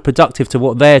counterproductive to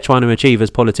what they're trying to achieve as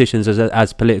politicians,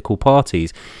 as political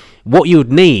parties. What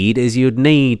you'd need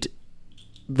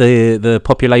the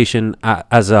population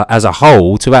as a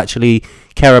whole to actually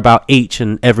care about each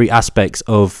and every aspects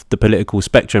of the political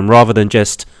spectrum, rather than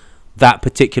just that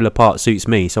particular part suits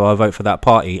me, so I vote for that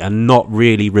party, and not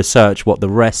really research what the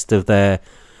rest of their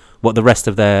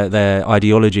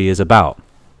ideology is about.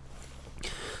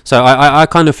 So I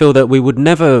kind of feel that we would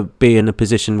never be in a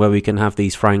position where we can have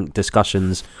these frank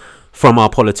discussions from our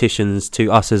politicians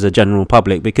to us as a general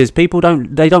public, because people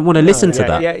don't want to listen to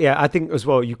that. Yeah. I think as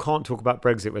well, you can't talk about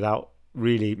Brexit without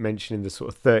really mentioning the sort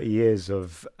of 30 years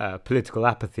of political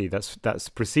apathy that's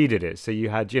preceded it. So you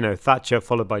had, Thatcher,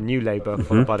 followed by New Labour,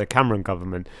 followed by the Cameron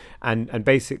government, and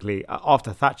basically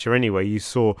after Thatcher anyway, you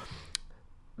saw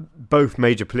both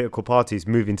major political parties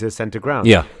moving to the centre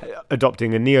ground,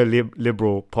 adopting a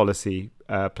neoliberal policy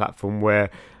platform where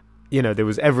there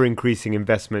was ever increasing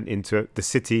investment into the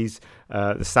cities,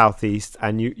 the southeast,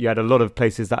 and you had a lot of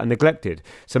places that are neglected.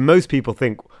 So most people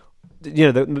think,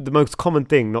 the most common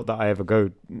thing, not that I ever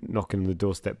go knocking on the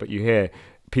doorstep, but you hear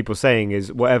people saying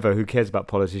is, whatever, who cares about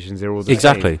politicians, they're all the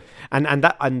exactly same. And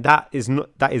that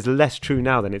is less true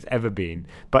now than it's ever been,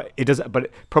 but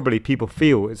probably people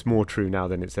feel it's more true now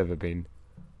than it's ever been,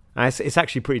 and it's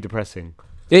actually pretty depressing.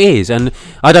 It is, and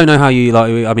I don't know how you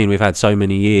we've had so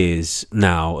many years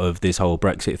now of this whole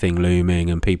Brexit thing looming,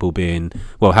 and people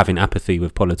having apathy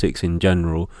with politics in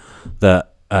general,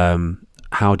 that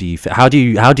how do you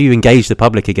engage the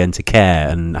public again to care,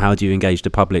 and how do you engage the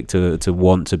public to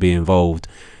want to be involved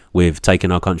with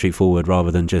taking our country forward,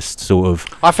 rather than just sort of...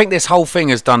 I think this whole thing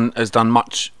has done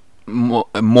much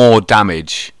more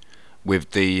damage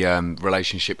with the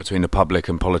relationship between the public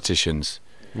and politicians.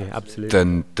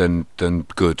 absolutely. than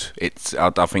good. I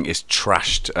think it's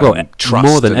trashed. Trust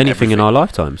more than and anything in everything. our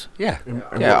lifetimes. Yeah, In yeah.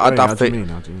 what way? I How do you think. mean?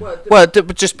 How do you mean? Well,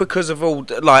 just because of all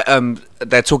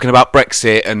they're talking about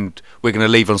Brexit and we're going to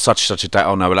leave on such a date.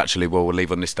 Oh no, well actually, we'll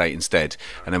leave on this date instead,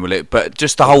 and then but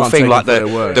just the whole can't thing, take like them for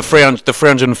their word. the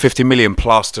 350 million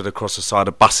plastered across the side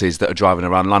of buses that are driving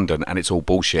around London, and it's all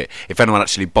bullshit. If anyone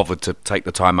actually bothered to take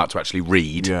the time out to actually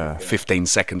read 15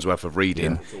 seconds worth of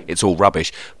reading, it's all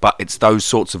rubbish. But it's those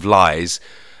sorts of lies.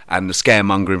 And the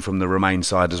scaremongering from the Remain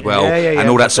side as well, and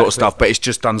all that sort of stuff. But it's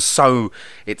just done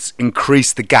it's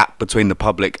increased the gap between the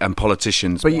public and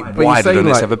politicians wider than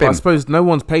it's ever been. I suppose no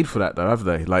one's paid for that though, have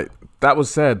they? Like that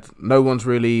was said, no one's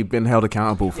really been held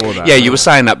accountable for that. Yeah, you were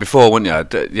saying that before, weren't you?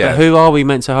 But who are we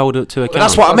meant to hold it to account?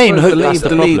 that's what I mean. suppose That's the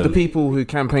problem. the people who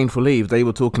campaigned for Leave, they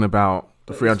were talking about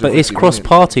the 300. But it's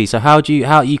cross-party, so how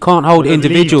you can't hold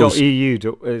individuals.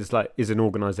 Leave.eu is an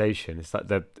organisation. It's like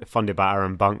they're funded by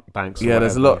Aaron Banks. Yeah,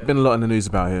 there's been a lot in the news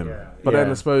about him. But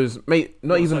then I suppose,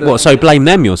 not even. What? So blame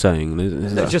them? You're saying?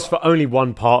 Is that- Just for only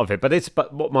one part of it,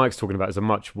 but what Mike's talking about is a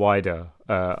much wider.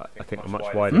 I think a much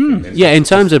wider thing. It's Yeah, in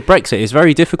terms of Brexit, it's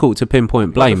very difficult to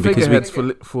pinpoint blame the because we.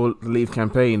 figureheads for the Leave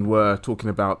campaign were talking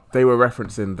about. They were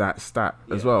referencing that stat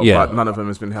as well. Yeah. But none of them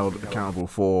has been held accountable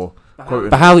for quoting.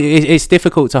 But how it's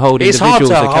difficult to hold It's hard individuals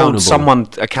to accountable. hold someone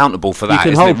accountable for You that.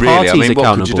 can isn't hold it, really? parties I mean, what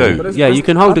accountable. could you do? But it's- Yeah, you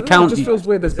can hold I don't know, account- It just feels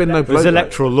weird. There's been no. there's blowback.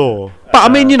 electoral law. But I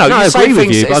mean, No, I you say agree with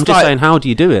things. you, but I'm it's just like saying, how do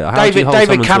you do it? How do you hold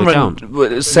David someone to account?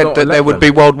 Cameron said Not that there would elect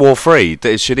be World War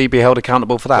III. Should he be held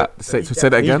accountable for that? Say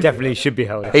that He again. definitely should be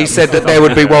held. He said that there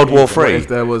would be World War III If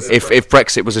there was- if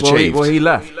Brexit was achieved. Well, he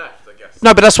left.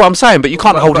 No, but that's what I'm saying. But you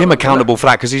can't hold him but- accountable for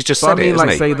that because he's just But I said mean, it, isn't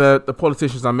like, he? say the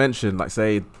politicians I mentioned, like,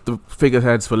 say the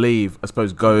figureheads for Leave, I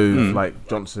suppose Gove, like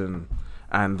Johnson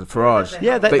and Farage.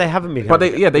 Yeah, they haven't been. But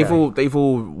held. they've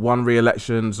all won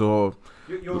re-elections or.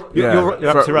 You're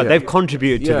absolutely right. yeah. They've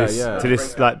contributed to Yeah, this yeah. to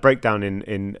this like breakdown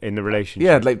in the relationship.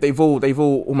 Yeah, like they've all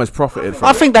almost profited from.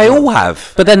 I think they all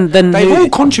have. But then They've who- all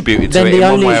contributed to then it the in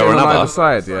one only- way or on either another.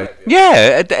 side, yeah.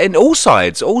 Yeah, and all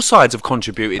sides have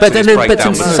contributed But to then, this but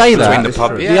breakdown to between say that, the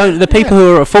pub. the people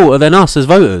who are at fault are then us as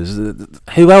voters.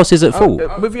 Who else is at fault?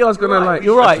 With you, I was gonna like.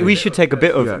 You're right. We should take a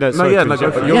bit of. Yeah. No, sorry to go interrupt,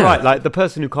 for but it. you're Yeah. right. Like the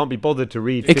person who can't be bothered to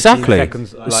read 15 Exactly.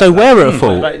 seconds, like So that. we're at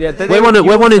fault. Like, yeah,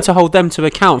 We're wanting to hold them to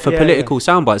account for Yeah, political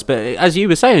sound bites. But as you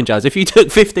were saying, Jazz, if you took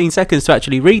 15 seconds to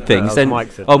actually read things, was then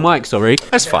Mike said. Mike, sorry.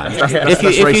 That's fine. If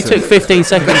you racist. took 15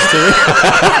 seconds to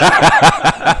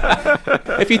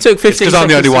if you took 15 Because I'm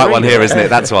the seconds only to white read one it. here, isn't it?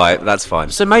 That's why. That's fine.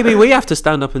 So maybe we have to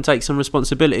stand up and take some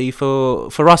responsibility for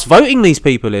us voting these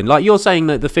people in. Like you're saying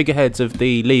that the figureheads of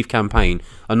the Leave campaign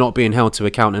are not being held to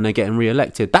account and they're getting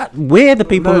re-elected. That we're the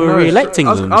people who are re-electing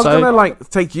I was them. gonna So like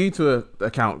take you to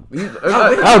account.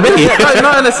 oh, really?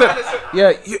 No, in a sense.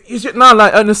 Yeah, you should. No,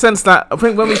 like in the sense that I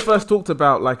think when we first talked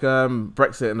about like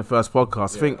Brexit in the first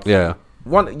podcast, I think yeah.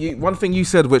 one thing you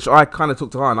said, which I kind of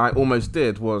took to heart, and I almost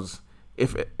did, was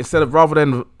if instead of rather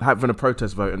than having a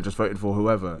protest vote and just voting for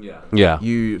whoever, Yeah.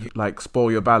 you like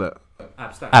spoil your ballot.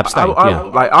 Abstain.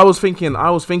 yeah. I was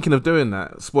thinking of doing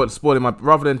that, spoiling my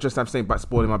rather than just abstaining, but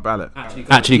spoiling my ballot.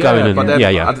 Actually going in. but then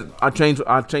Yeah. I changed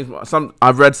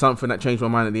I read something that changed my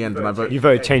mind at the end, and I voted. You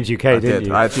voted Change UK, didn't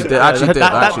you? I actually did. I actually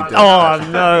did. Oh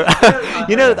no!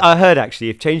 You know, I heard actually,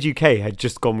 if Change UK had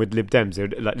just gone with Lib Dems,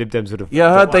 Lib Dems would have.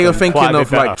 Yeah, I heard they were done thinking quite a bit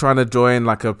of like better. trying to join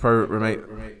like a pro-remain.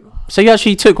 So you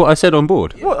actually took what I said on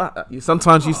board.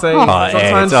 Sometimes you say, Ed,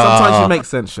 sometimes you make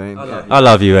sense, Shane. Yeah. I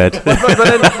love you, Ed. but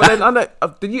then I know,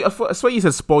 I swear you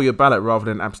said spoil your ballot rather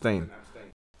than abstain.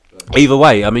 Either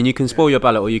way, I mean, you can spoil your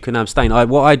ballot or you can abstain.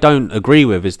 What I don't agree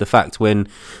with is the fact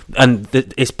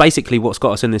it's basically what's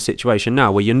got us in this situation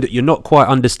now, where you're not quite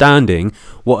understanding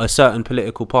what a certain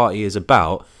political party is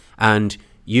about, and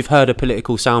you've heard a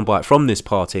political soundbite from this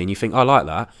party, and you think, I like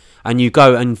that, and you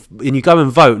go and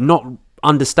vote, not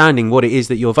understanding what it is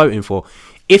that you're voting for.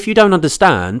 If you don't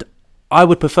understand, I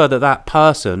would prefer that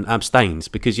person abstains,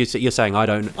 because you're saying I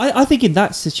don't. I think in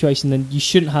that situation, then you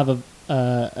shouldn't have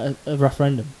a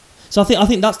referendum. So I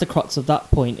think that's the crux of that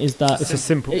point, is that It's a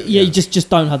simple. you just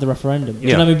don't have the referendum. Do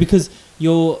you know what I mean? Because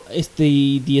it's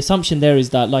the assumption there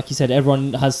is that, like you said,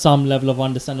 everyone has some level of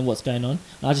understanding what's going on.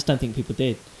 I just don't think people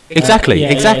did. Exactly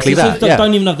that.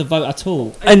 Don't even have the vote at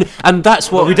all. And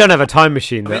that's what We don't have a time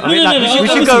machine though. We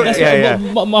should go. Yeah.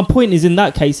 My point is, in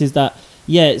that case, is that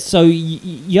so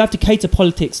you have to cater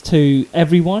politics to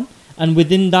everyone, and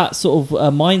within that sort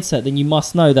of mindset, then you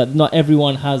must know that not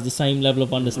everyone has the same level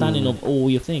of understanding of all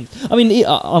your things. I mean,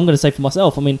 I'm going to say for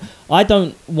myself, I mean, I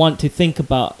don't want to think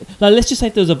about, like, let's just say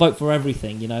if there was a vote for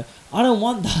everything, I don't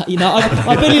want that.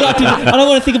 I really like to. I don't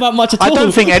want to think about much at all. I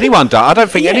don't think anyone does. I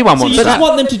don't think anyone wants you that. just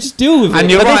want them to just deal with it.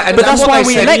 And you're right. But that's why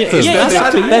we elect them. Yeah,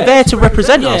 exactly, They're there to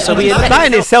represent us. So we elect That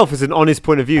in itself is an honest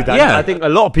point of view. That Yeah. I think a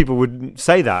lot of people would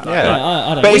say that. Yeah.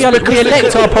 I don't But know. it's because we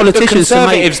elect our politicians the to make.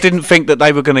 Conservatives didn't think that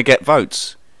they were going to get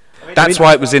votes. That's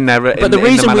why it was in there. But the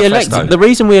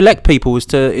reason we elect people is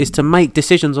to make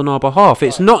decisions on our behalf.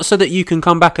 It's not so that you can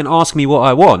come back and ask me what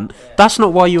I want. That's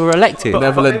not why you were elected.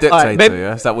 Benevolent dictator, maybe-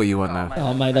 yeah? Is that what you want now?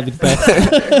 Oh mate, that'd be the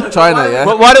best. China, yeah?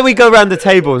 Well, why don't we go around the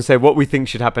table and say what we think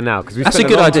should happen now? Because we That's spent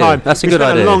a good long idea. Time, That's a we good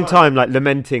spent idea. a long time like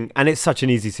lamenting, and it's such an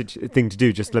easy thing to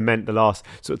do. Just lament the last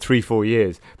sort of 3-4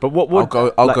 years. But what?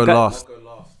 I'll go last.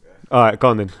 All right, go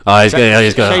on then. Oh, he's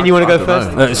going. Shane, you want to go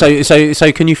don't first?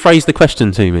 So can you phrase the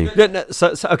question to me? No,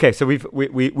 so okay, so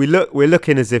we're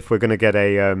looking as if we're going to get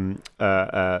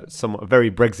a somewhat very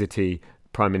Brexity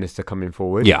prime minister coming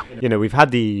forward. Yeah. We've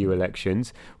had the EU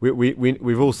elections.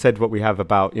 We've all said what we have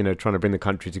about trying to bring the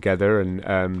country together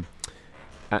and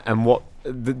what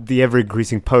the ever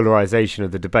increasing polarization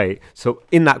of the debate. So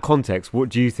in that context, what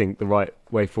do you think the right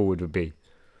way forward would be?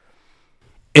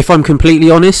 If I'm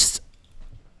completely honest,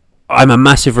 I'm a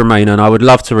massive Remainer and I would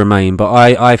love to remain, but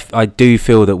I do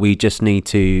feel that we just need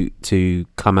to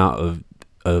come out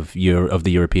of the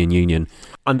European Union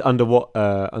Under what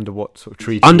sort of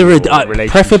treaty?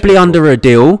 preferably under a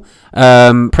deal,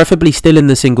 preferably still in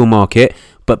the single market.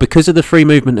 But because of the free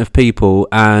movement of people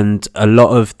and a lot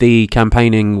of the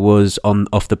campaigning was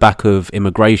off the back of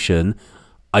immigration,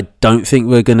 I don't think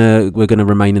we're gonna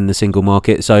remain in the single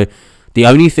market. So the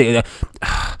only thing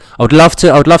I would love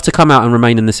to come out and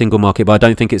remain in the single market, but I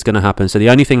don't think it's going to happen. So the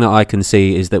only thing that I can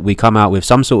see is that we come out with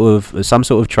some sort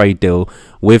of trade deal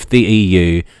with the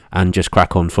EU and just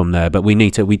crack on from there. But we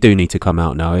do need to come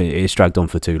out now. It's dragged on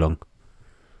for too long.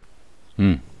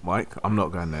 Mike, I'm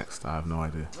not going next. I have no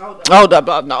idea.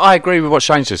 No, I agree with what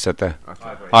Shane just said there.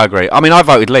 I agree. I mean, I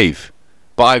voted leave,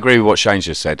 but I agree with what Shane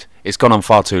just said. It's gone on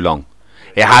far too long.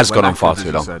 It has gone on far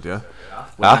too long. Said, yeah?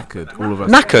 We're knackered, all of us.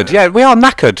 Knackered, yeah, we are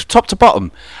knackered, top to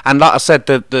bottom. And like I said,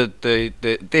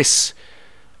 this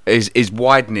is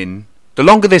widening. The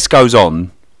longer this goes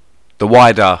on, the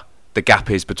wider the gap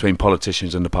is between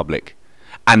politicians and the public,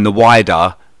 and the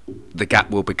wider the gap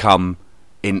will become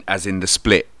in the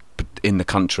split in the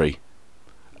country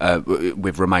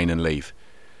with Remain and Leave.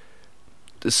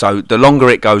 So the longer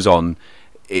it goes on,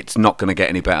 it's not going to get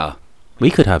any better.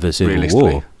 We could have a civil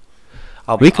war.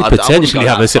 We could potentially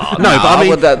have a civil. No,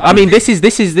 but I mean, this is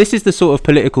the sort of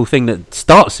political thing that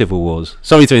starts civil wars.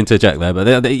 Sorry to interject there,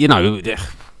 but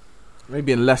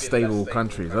Maybe in less stable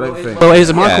countries. I don't think. Well,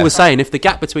 as Michael was saying, if the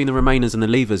gap between the Remainers and the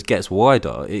Leavers gets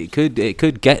wider, it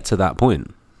could get to that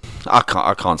point.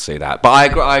 I can't see that, but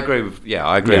I agree with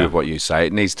with what you say.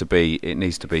 It needs to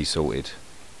be sorted.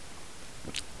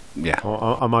 Yeah.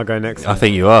 Am I going next? I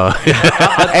think you are.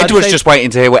 Edward's just waiting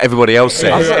to hear what everybody else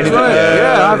says.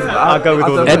 I'll go with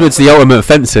all Edward's the ultimate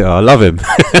fence sitter. I love him.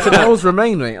 I was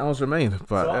Remain, mate.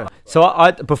 But yeah. So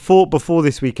I before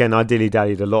this weekend, I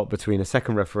dilly-dallied a lot between a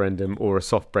second referendum or a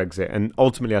soft Brexit, and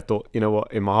ultimately I thought, you know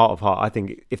what, in my heart of heart, I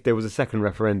think if there was a second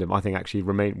referendum, I think actually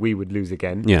Remain we would lose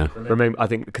again. Yeah. Remain, I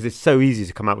think, because it's so easy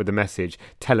to come out with the message,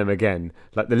 tell them again.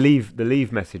 Like the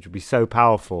leave message would be so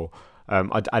powerful.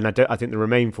 I think the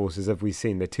Remain forces, as we've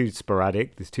seen, they're too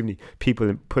sporadic. There's too many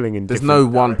people pulling in. There's no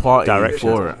one party directions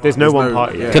for it. There's no one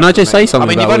party. Yeah. Can I just say I something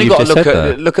mean, you've about only what got you've to just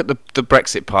said there? look at the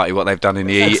Brexit party, what they've done in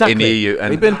the EU,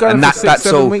 and They've been going and for that's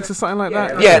 6-7 all. weeks or something like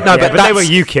that. Yeah, no, but they were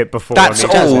UKIP before. That's I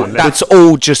mean, all. That's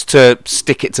all just to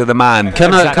stick it to the man.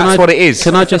 That's what it is.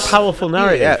 Can I It's a just powerful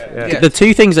narrative. Yeah. the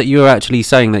two things that you were actually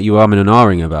saying that you were umming and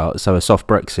ahhing about, so a soft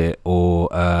Brexit or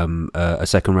a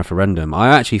second referendum, I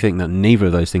actually think that neither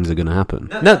of those things are going to happen.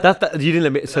 No, that you didn't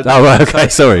let me. So Oh, right, okay,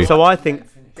 sorry. So I think.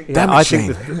 Damn it, I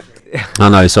Shane. think I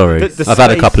know, sorry. I've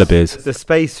had a couple of beers. The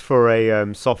space for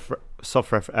a soft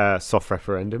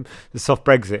referendum, the soft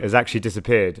Brexit, has actually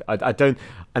disappeared. I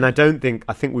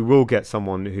think we will get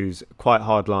someone who's quite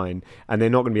hard line, and they're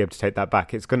not going to be able to take that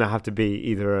back. It's going to have to be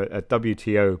either a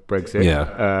WTO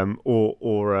Brexit,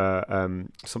 or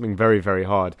something very, very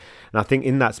hard. And I think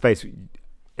in that space,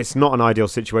 it's not an ideal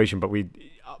situation. But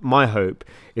my hope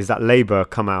is that Labour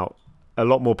come out a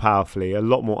lot more powerfully, a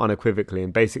lot more unequivocally,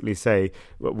 and basically say,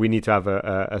 well, we need to have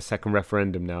a second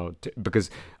referendum now, because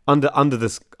under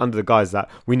the guise that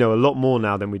we know a lot more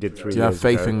now than we did 3 years ago. Do you have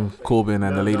faith in Corbyn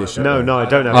and the leadership? No, I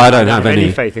don't have. I don't have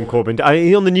any faith in Corbyn.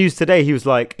 On the news today, he was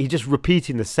like, he's just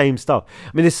repeating the same stuff. I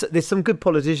mean, there's some good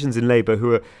politicians in Labour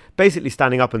who are basically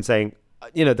standing up and saying,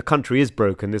 you know, the country is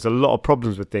broken. There's a lot of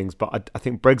problems with things, but I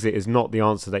think Brexit is not the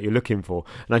answer that you're looking for.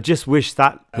 And I just wish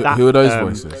that who are those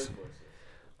voices?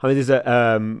 I mean, there's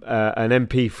an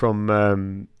MP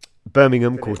from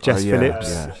Birmingham called Jess Phillips.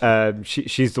 Yeah.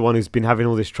 She's the one who's been having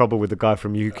all this trouble with the guy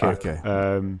from UKIP.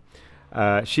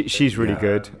 Okay. She's really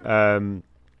good.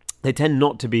 They tend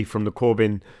not to be from the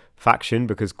Corbyn faction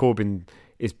because Corbyn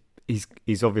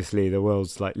he's obviously the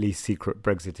world's like least secret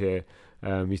Brexiteer.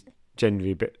 He's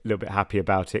generally a little bit happy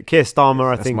about it. Keir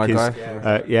Starmer, I think, my is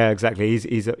guy. exactly.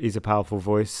 He's a powerful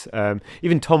voice.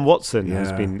 Even Tom Watson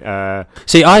has been.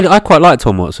 See, I quite like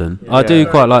Tom Watson. I do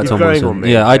quite like He's Tom growing Watson. on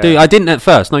me, Yeah, I do. I didn't at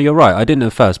first. No, you're right. I didn't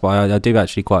at first, but I do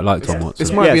actually quite like Tom Watson.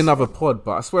 This might be Yes. another pod,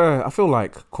 but I swear I feel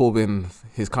like Corbyn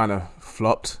has kind of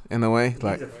flopped in a way.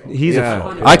 Like He's a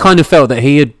flop. I kind of felt that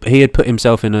he had put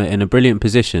himself in a brilliant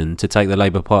position to take the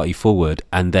Labour Party forward,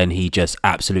 and then he just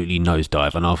absolutely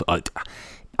nosedive. And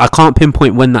I can't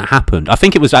pinpoint when that happened. I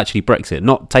think it was actually Brexit,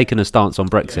 not taking a stance on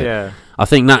Brexit. Yeah. I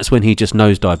think that's when he just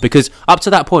nosedived, because up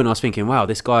to that point I was thinking, wow,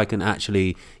 this guy can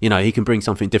actually, he can bring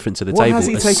something different to the What table. has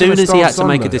he As taken soon a as he had stance to on,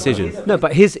 make a though? decision. No,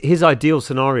 but his ideal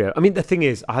scenario. I mean, the thing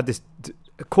is, I had this.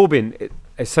 Corbyn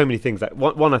is so many things. Like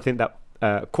one, I think that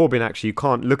Corbyn actually, you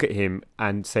can't look at him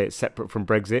and say it's separate from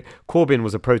Brexit. Corbyn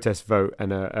was a protest vote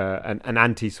and an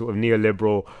anti sort of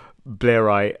neoliberal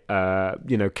Blairite,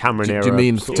 Cameron era. do you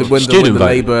mean sort to of- win Student the vote.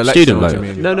 Labour election? Student or do vote.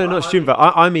 you mean? No, not student vote.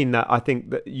 I mean that I think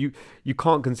that you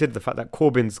can't consider the fact that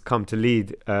Corbyn's come to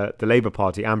lead the Labour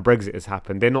Party and Brexit has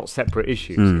happened. They're not separate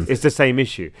issues. It's the same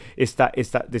issue. It's that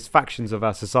there's factions of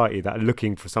our society that are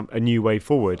looking for a new way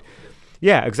forward.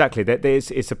 Yeah, exactly.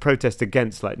 It's a protest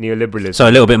against like neoliberalism. So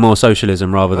a little bit more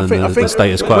socialism rather than I the think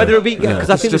status quo. Whether it be because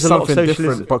I It's think just there's a lot of something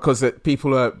socialism. different because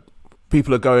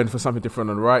people are going for something different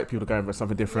on the right. People are going for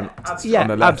something different Yeah, on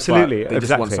the left. absolutely, But they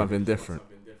just want exactly. something different.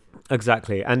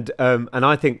 Exactly, and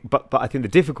I think, but I think the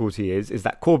difficulty is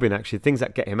that Corbyn actually things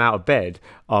that get him out of bed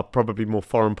are probably more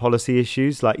foreign policy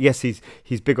issues. Like, yes, he's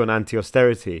big on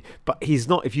anti-austerity, but he's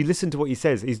not. If you listen to what he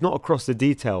says, he's not across the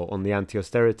detail on the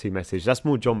anti-austerity message. That's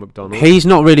more John McDonnell. He's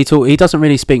not really he doesn't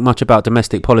really speak much about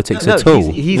domestic politics at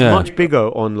all. He's Yeah. much bigger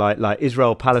on like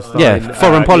Israel, Palestine. Yeah,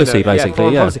 foreign policy, basically,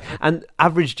 foreign yeah. policy. And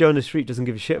average Joe on the street doesn't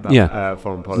give a shit about Yeah.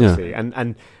 foreign policy,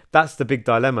 and that's the big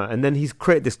dilemma. And then he's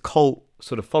created this cult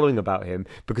sort of following about him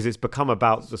because it's become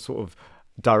about the sort of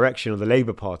direction of the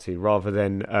Labour Party rather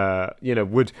than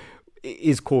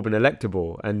is Corbyn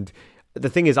electable? And the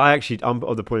thing is, I'm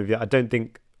of the point of view, I don't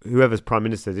think whoever's prime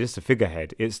minister is just a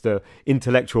figurehead. It's the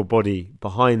intellectual body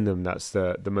behind them that's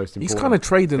the most important. He's kind of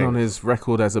trading thing. on his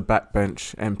record as a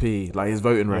backbench MP, like his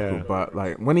voting record. Yeah. But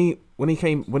like when he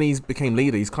became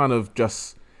leader, he's kind of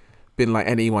just been like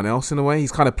anyone else in a way.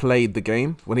 He's kind of played the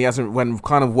game when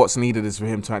kind of what's needed is for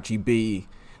him to actually be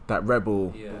that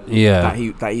rebel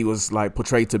that he was like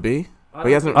portrayed to be. But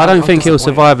he hasn't. I don't I'm think he'll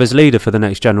disappointed. survive as leader for the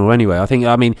next general anyway.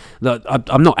 I mean, look,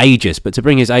 I'm not ageist, but to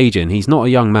bring his age in, he's not a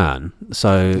young man.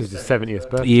 So It's his 70th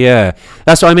birthday. yeah,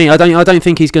 that's what I mean. I don't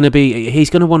think he's going to be. He's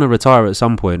going to want to retire at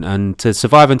some point, and to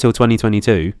survive until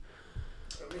 2022.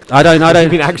 I don't. I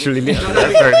mean, actually, literally,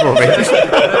 that's very morbid.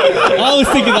 I was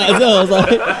thinking that as well. I was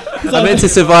like, I meant to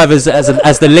survive as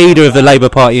the leader of the Labour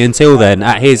Party until then,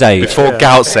 at his age. Before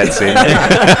gout sets in. No,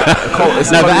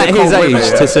 but at his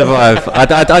age to survive,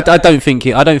 I don't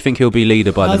think he'll be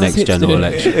leader by How's the his next hips general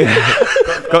doing?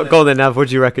 election. Go on then, Nav. What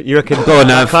do you reckon? You reckon Go on,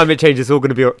 Nav. climate change is all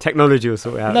going to be technology or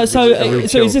sort out? no. So We'll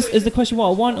chill. is the question what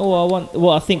I want or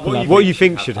what I think will happen? What you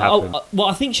think should happen? What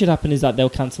I think should happen is that they'll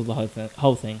cancel the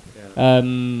whole thing,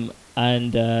 and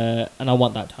I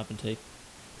want that to happen too.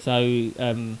 So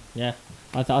yeah,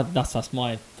 that's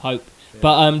my hope.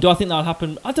 But do I think that'll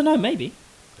happen? I don't know. Maybe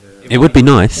It would be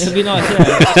nice. it'd be nice.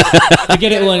 Yeah,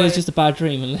 forget it all. And it's just a bad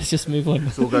dream, and let's just move on.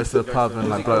 Let's all go to the pub and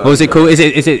like blow. What was it called? Is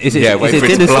it Yeah, wait for it to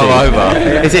Dynasty? blow over.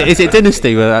 Is it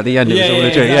Dynasty? Where at the end it was Yeah, all yeah,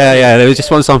 a drink. exactly. Yeah. They just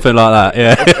want something like that.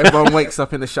 Yeah. Everyone wakes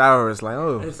up in the shower. It's like,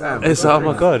 oh, damn. Oh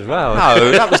my god! Wow.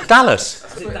 No, that was Dallas.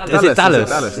 Is it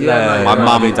Dallas? Yeah, My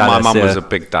mum yeah. was a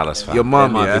big Dallas fan. Your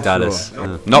mum, Might yeah, be Dallas. sure.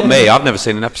 Yeah. Not me. I've never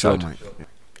seen an episode. Sure, mate.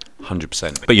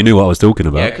 100%. But you knew what I was talking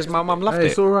about. Yeah, because my mum loved Hey, it.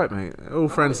 it's all right, mate. All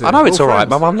friends. I know it's all all right. friends.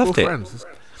 My mum loved All it. friends.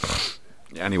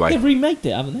 Anyway. They've remade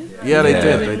it, haven't they? Yeah, they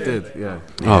Yeah. did. Yeah.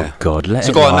 Oh god. Let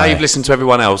So it go on, now lie. you've listened to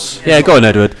everyone else. Yeah, go on,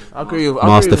 Edward. I agree with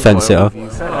Master fence sitter. whatever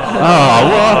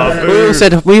you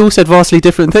said. Oh, we all said vastly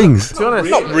different things. To be honest,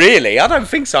 Not really. I don't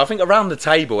think so. I think around the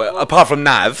table, apart from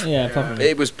Nav, Yeah, probably.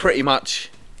 it was pretty much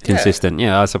Consistent.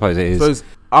 Yeah, I suppose it I is. suppose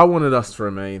I wanted us to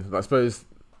remain. I suppose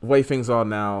the way things are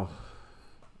now,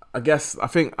 I guess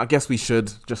we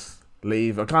should just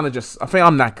leave. I think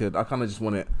I'm knackered. I kind of just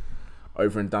want it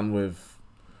over and done with.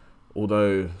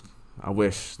 Although I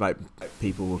wish like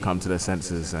people will come to their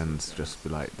senses and just be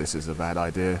like, this is a bad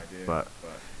idea, but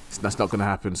that's not going to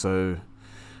happen. So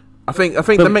I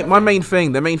think my main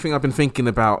thing I've been thinking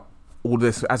about all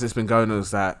this as it's been going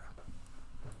is that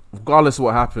regardless of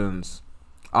what happens,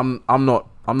 I'm not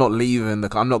leaving.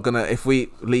 I'm not gonna, if we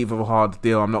leave with a hard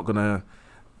deal, I'm not gonna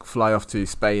fly off to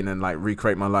Spain and like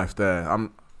recreate my life there.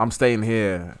 I'm staying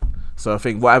here. So I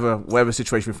think whatever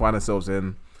situation we find ourselves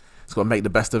in, it's got to make the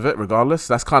best of it regardless.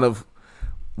 That's kind of,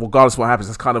 regardless of what happens,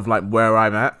 that's kind of like where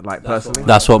I'm at, like personally.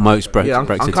 That's what most I'm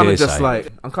Brexiteers kind of just say.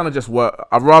 like, I'm kind of just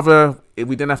I'd rather if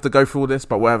we didn't have to go through all this,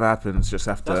 but whatever happens, just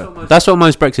have to. That's what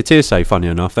most Brexiteers say. Funny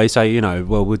enough, they say,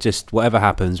 well, we'll just, whatever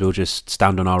happens, we'll just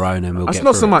stand on our own and we'll. It's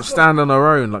not so much stand on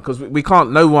our own, like, because we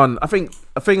can't. No one. I think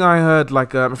a thing I heard,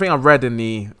 like, I think I read in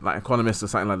the like Economist or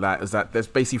something like that, is that there's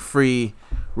basically 3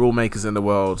 rule makers in the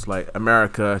world, like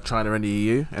America, China, and the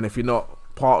EU, and if you're not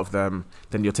part of them,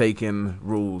 then you're taking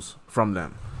rules from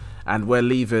them. And we're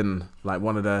leaving like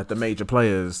one of the major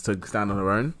players to stand on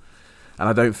our own. And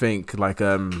I don't think like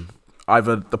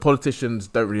either the politicians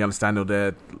don't really understand, or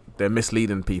they're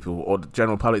misleading people, or the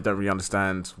general public don't really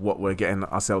understand what we're getting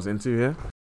ourselves into here.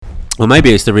 Well,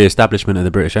 maybe it's the re-establishment of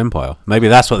the British Empire. Maybe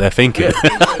that's what they're thinking.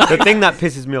 The thing that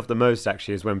pisses me off the most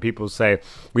actually is when people say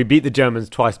we beat the Germans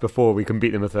twice before, we can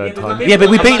beat them a third time. Yeah, but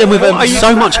we beat them with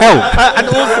so much help. And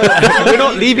also, we're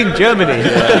not leaving Germany.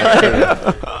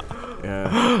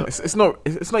 Yeah, it's not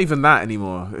even that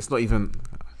anymore. It's not even.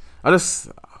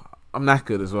 I'm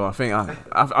knackered as well. I think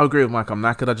I agree with Mike. I'm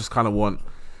knackered. I just kind of want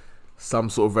some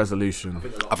sort of resolution.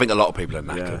 I think a lot of people are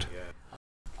knackered. Yeah.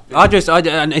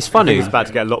 And it's funny. It's about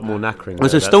to get a lot more knackering.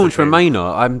 As a staunch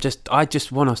Remainer, I just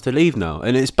want us to leave now,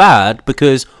 and it's bad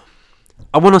because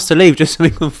I want us to leave just so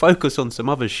we can focus on some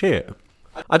other shit.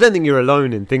 I don't think you're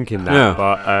alone in thinking that, Yeah.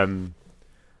 but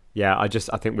yeah, I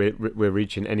think we're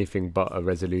reaching anything but a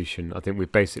resolution. I think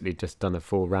we've basically just done a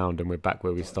full round and we're back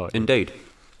where we started. Indeed.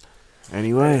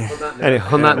 Anyway,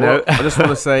 on that note, I just want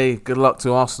to say good luck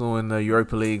to Arsenal in the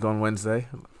Europa League on Wednesday.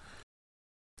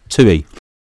 Tui.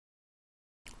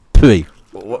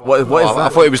 What is that? I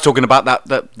thought he was talking about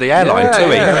the airline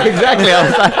too. Yeah. exactly. I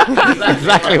was like,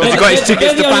 exactly. Has he got his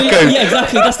tickets to Baku? Yeah,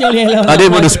 exactly. That's the only airline. I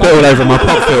didn't want to spill all over my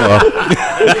pop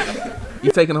filter.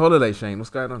 You taking a holiday, Shane? What's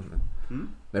going on?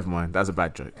 Never mind. That's a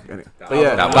bad joke. Anyway. But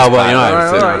yeah. Oh, well, you know.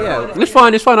 All right, yeah. It's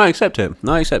fine. I accept it.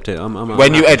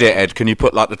 When you edit, Ed, can you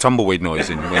put like the tumbleweed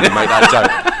noise in when you make that joke?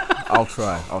 I'll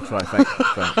try. Thanks.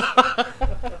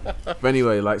 But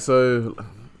anyway, like, so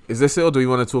is this it, or do we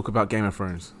want to talk about Game of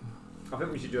Thrones? I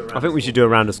think we should do a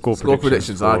round of score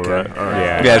predictions. Okay. All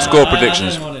right. Yeah, score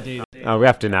predictions. Oh, we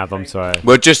have to Nav. I'm sorry.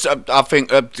 Well, just I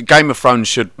think Game of Thrones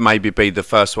should maybe be the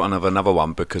first one of another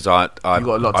one because I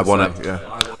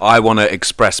want to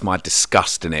express my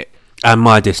disgust in it. And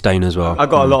my disdain as well. I've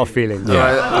got a lot of feelings. Yeah.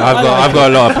 I've got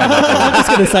a lot of I'm just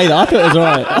going to say that. I thought it was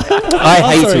alright.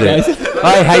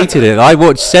 I hated it. I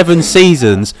watched 7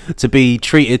 seasons to be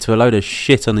treated to a load of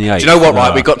shit on the 8th. Do you know what?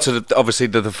 Right, we got to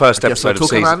the first episode of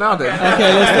season. Now, then.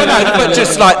 Okay, let's But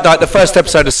just like the first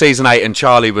episode of season 8, and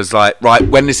Charlie was like, right,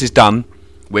 when this is done,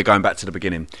 we're going back to the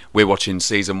beginning. We're watching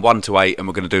season 1 to 8, and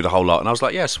we're going to do the whole lot. And I was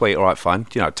like, yeah, sweet, all right, fine.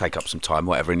 Take up some time,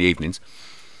 whatever, in the evenings.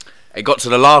 It got to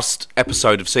the last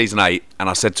episode of season 8, and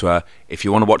I said to her, if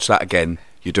you want to watch that again,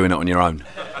 you're doing it on your own.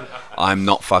 I'm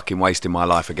not fucking wasting my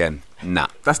life again. Nah.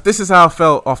 This is how I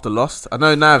felt after Lost. I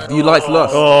know, Nav, you liked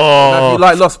Lost. Nav, you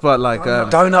like Lost, but like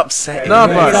don't upset no,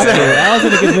 me. but I was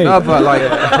in a good mood. no, but like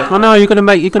I know you're gonna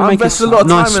make invested his a lot of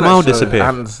nice time in smile that show, disappear.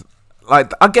 and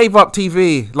like I gave up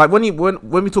TV. Like when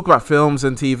we talk about films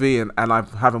and TV, and I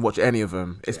haven't watched any of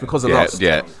them, it's because of Lost.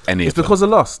 Yeah, It's because of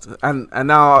Lost, and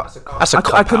now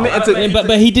I committed to.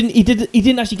 But he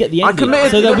didn't actually get the I ending.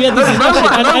 committed. So that we had this discussion.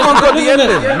 No one got the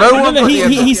ending. No one got the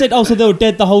ending. He said, "Oh, so they were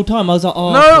dead the whole time." I was like,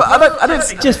 "Oh, No, I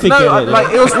didn't. Just forget it.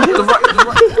 Like it was the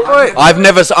right.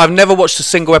 I've never watched a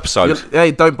single episode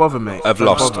Hey, don't bother me. of Don't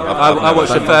Lost. bother me. I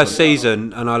watched the first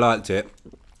season and I liked it.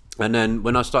 And then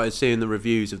when I started seeing the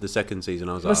reviews of the second season,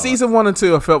 I was like, Season 1 and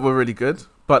 2 I felt were really good,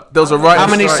 but there was a right. How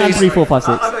many and seasons? 3, 4, 5,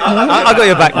 6, I got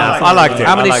your back now. I liked it.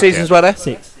 How many seasons were there?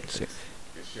 6."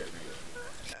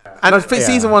 And I think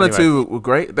season 1 and 2 were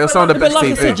great. They were some of the But best like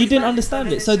I TV. said, you didn't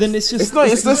understand it. So then it's just.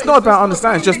 It's not about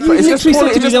understanding. It's just literally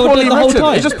said to me they were poorly dead the whole written.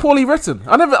 time. It's just poorly written.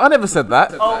 I never said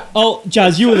that. Oh,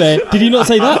 Jazz, you were there. Did you not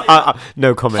say that?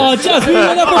 No comment. Oh, Jazz, we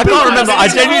went up for I can't remember. I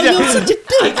genuinely You're such a dick.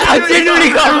 I genuinely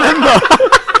can't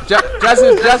remember. Jazz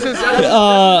is.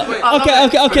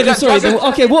 Okay. Then, sorry.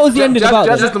 Okay, what was the ending about?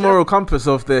 Jazz then? is the moral compass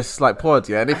of this pod,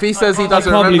 yeah. And if he says he I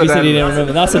doesn't can't believe remember, he said he then didn't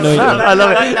remember. That's annoying. I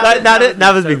love it.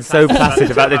 Nav has been so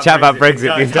placid about the chat about Brexit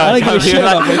the I entire don't give a time. shit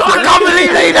about Brexit. I can't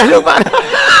believe they don't know about it.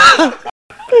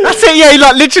 That's it. Yeah, he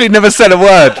like literally never said a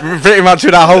word, pretty much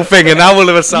with that whole thing, and now all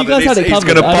of a sudden guys had it he's covered.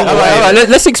 going to I pop don't know. away. All right,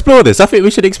 let's explore this. I think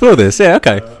we should explore this. Yeah,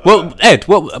 okay. Well, Ed,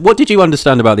 what did you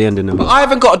understand about the ending of Lost? I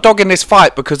haven't got a dog in this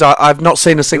fight because I've not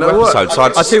seen a single You know what? episode. So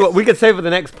I'll tell you what, we could say for the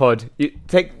next pod, you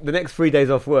take the next 3 days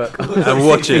off work. and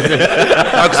watch it.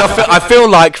 Because I feel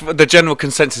like the general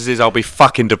consensus is I'll be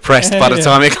fucking depressed by the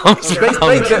time it comes around.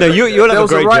 No, you'll have there a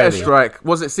was a great writer's journey. strike.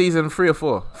 Was it season 3 or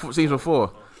 4? Season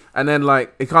 4, and then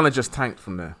like it kind of just tanked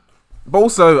from there. But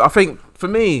also, I think for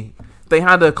me, they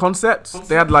had a concept.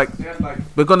 They had like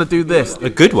we're gonna do this. A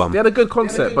good one. They had a good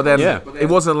concept, but then Yeah. it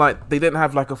wasn't like they didn't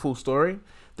have like a full story.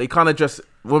 They kind of just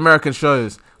with American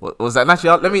shows. What was that? And actually,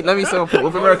 let me say with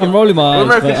American. I'm rolling my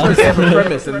with eyes, American but- shows, they have a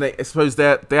premise, and I suppose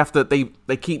they have to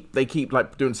they keep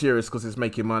like doing serious because it's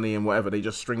making money and whatever. They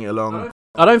just string it along.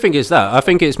 I don't think it's that. I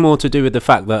think it's more to do with the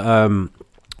fact that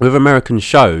with American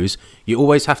shows, you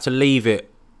always have to leave it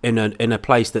in a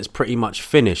place that's pretty much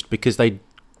finished because they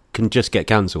can just get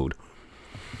cancelled.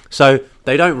 So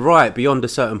they don't write beyond a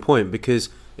certain point because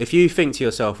if you think to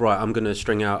yourself, right, I'm going to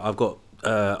string out, I've got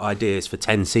ideas for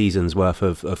 10 seasons worth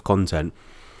of content,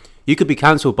 you could be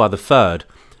cancelled by the third.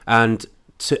 And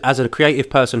as a creative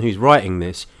person who's writing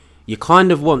this, you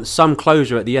kind of want some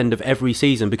closure at the end of every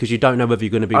season because you don't know whether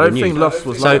you're going to be I don't renewed. think Lost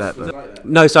was So- like that. Though.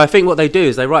 No, so I think what they do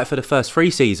is they write for the first 3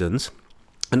 seasons,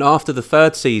 and after the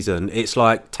 3rd season, it's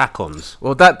like tack-ons.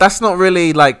 Well, that's not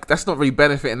really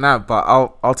benefiting that, but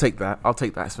I'll take that. I'll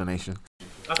take that explanation.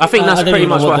 I think that's I don't pretty even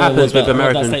know much what that- happens with that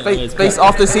American. statement is,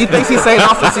 Basically saying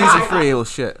after season 3 it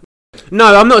was shit.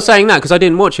 No, I'm not saying that because I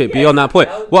didn't watch it beyond that point.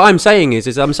 What I'm saying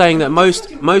is I'm saying that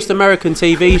most American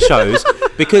TV shows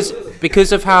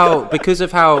because of how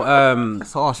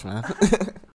It's harsh, man.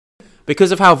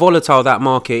 because of how volatile that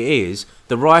market is,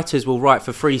 the writers will write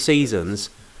for 3 seasons,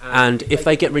 and if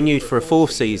they get renewed for a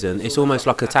 4th season, it's almost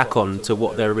like a tack-on to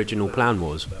what their original plan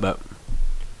was. But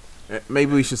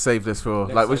Maybe we should save this for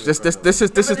like this is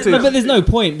too. No, but there's no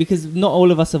point because not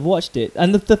all of us have watched it,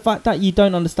 and the fact that you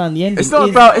don't understand the ending. It's not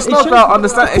is- about it not shows- about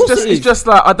understanding. Of course It's just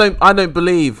like I don't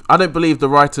believe the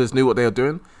writers knew what they were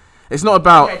doing. It's not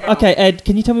about. Okay, Ed,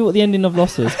 can you tell me what the ending of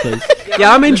Lost is, please?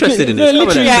 yeah, I'm interested in No, this. Come on,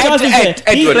 literally, Ed. Jazz is there.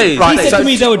 Edward, he right, said so- to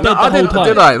me they were dead No, the I whole didn't. time.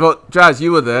 Did I? Well, Jazz,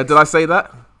 you were there. Did I say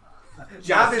that?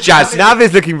 Jazz, Nav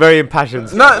is looking very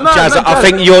impassioned. No, Jazz, no, I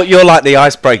think you're like the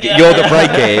icebreaker. You're the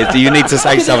breaker here. Do you need to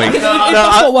say something? If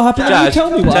that's not what happened, then you Jazz, tell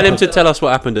me what tell him happened. to tell us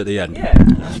what happened at the end.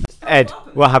 Ed,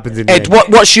 what happens in the Ed,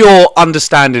 end? what's your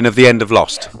understanding of the end of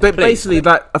Lost? Basically,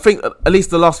 that I think at least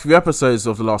the last few episodes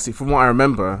of the last, from what I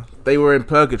remember, they were in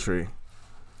purgatory,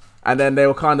 and then they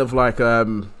were kind of like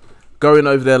going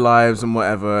over their lives and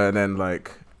whatever, and then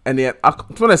like, and yet, to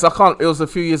be honest, I can't. It was a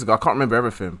few years ago. I can't remember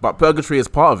everything, but purgatory is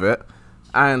part of it.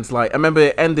 And like, I remember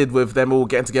it ended with them all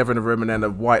getting together in a room, and then a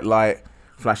white light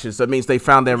flashes. So it means they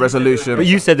found their resolution. But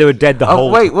you said they were dead the Oh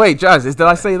whole. wait, Jazz, did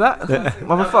I say that,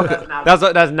 motherfucker?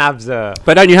 That's Nav's.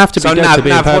 But don't you have to be So dead to be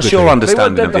in Nav, what's your purgatory? They were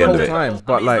understanding dead of the the end whole of it? time,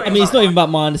 but like, I mean, it's not even about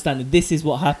my understanding. This is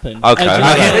what happened. Okay.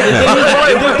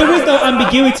 There is no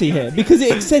ambiguity here because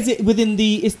it says it within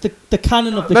it's the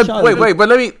canon of the no, show. wait, but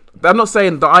let me. I'm not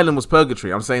saying the island was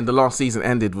purgatory. I'm saying the last season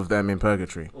ended with them in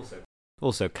purgatory.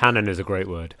 Also, canon is a great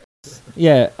word.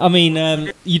 Yeah, I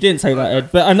mean, you didn't say that, Ed,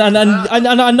 but and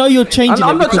I know you're changing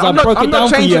it because I broke it down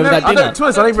for you over that I dinner.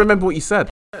 don't even remember what you said.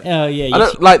 Oh yeah, I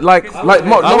don't like. I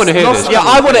wanna hear this. Yeah,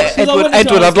 I want to.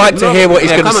 Edward, I'd like to hear what he's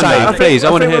Yeah, going to come on, say. Nav, please. I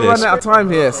want to hear We're running this. out of time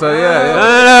here, so yeah.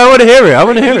 No, I want to hear it. I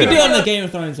want to hear You can do it it. on the Game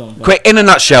of Thrones one. but- Quick, in a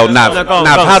nutshell, Nav. No, go on,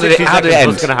 Nav, how did 60 it seconds, end?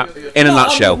 what's gonna happen? In a Well,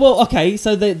 nutshell. Well, okay,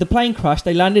 so the plane crashed.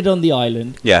 They landed on the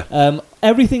island. Yeah.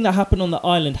 Everything that happened on the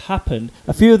island happened.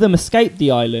 A few of them escaped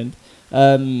the island.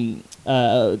 And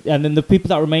then the people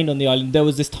that remained on the island, there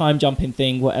was this time jumping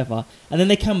thing, whatever. And then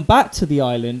they come back to the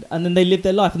island, and then they live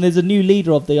their life. And there's a new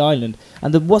leader of the island.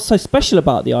 And what's so special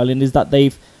about the island is that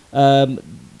they've,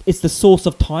 it's the source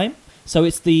of time. So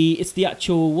it's the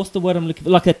actual, what's the word I'm looking for?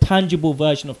 Like a tangible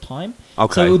version of time.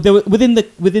 Okay. So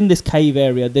within this cave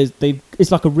area,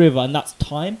 it's like a river, and that's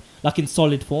time, like in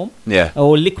solid form. Yeah.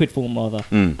 Or liquid form rather,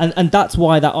 Mm. and that's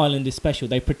why that island is special.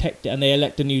 They protect it and they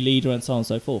elect a new leader and so on and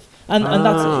so forth. And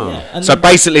that's yeah. And So then-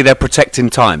 basically, they're protecting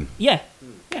time. yeah.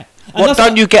 And What that's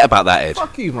don't you get about that, Ed?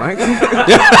 Fuck you, Mike.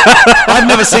 I've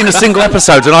never seen a single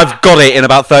episode, and I've got it in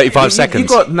about 35 You seconds.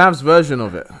 got Nav's version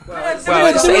of it.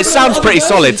 It sounds pretty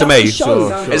solid to me.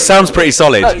 It sounds pretty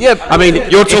solid. Yeah, I mean,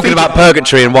 you're talking about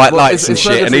purgatory and white Well, lights it's and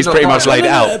shit, and purgatory, he's not pretty much fire. laid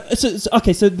it out.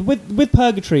 Okay, so with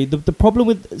Purgatory, the problem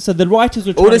with the writers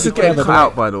were trying All this to is be getting clever, cut but-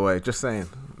 out, by the way. Just saying.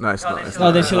 No, it's not. It's Oh,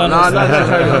 not. then shall I No, not no, say? no,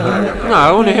 no, no, no. No,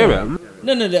 I want to hear it.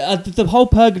 No. The whole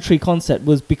purgatory concept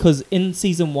was because in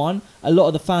season 1, a lot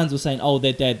of the fans were saying, "Oh,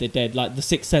 they're dead," like the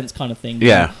Sixth Sense kind of thing.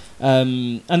 Yeah.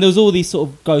 And there was all these sort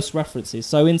of ghost references.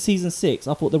 So in season 6,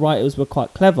 I thought the writers were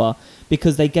quite clever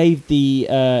because they gave the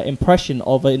impression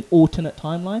of an alternate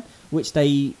timeline, which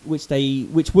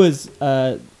was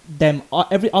them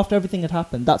after everything had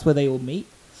happened. That's where they all meet.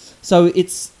 So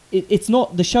it's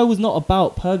not, the show was not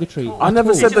about purgatory. I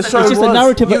never said the show was. It's just a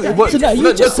narrative.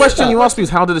 The question you asked me was,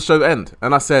 how did the show end?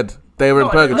 And I said they were in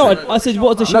purgatory. No, I said,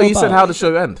 what was the show No, you about? said, how did the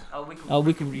show end?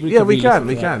 We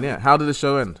can. Yeah. How did the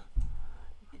show end?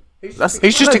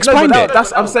 He's just explained it.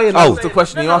 I'm saying that's the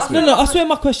question you asked me. No, I swear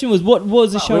my question was, what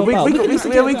was the show about? We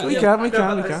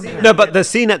can. No, but the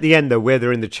scene at the end though, where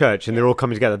they're in the church and they're all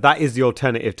coming together, that is the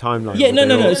alternative timeline. Yeah,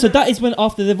 no. So that is when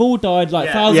after they've all died,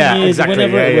 like 1,000 years exactly. or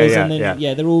whenever it was, and then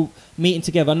yeah. they're all meeting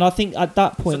together. And I think at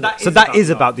that point, So that is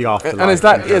about the afterlife. And is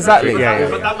that exactly?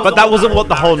 Yeah. But that wasn't what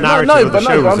the whole narrative of the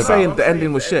show was I'm about. saying the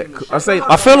ending was shit.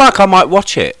 I feel like I might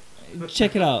watch it.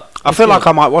 check it out. I feel like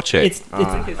I might watch it.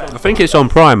 I think it's on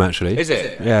Prime actually. Is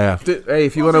it? Yeah. Hey,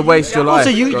 if you want to waste your life,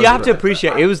 Also, you have to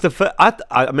appreciate it was the first.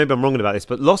 Maybe I'm wrong about this,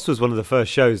 but Lost was one of the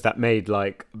first shows that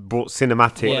brought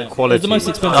cinematic quality. It was the most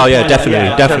expensive. Oh yeah, definitely.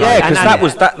 Yeah,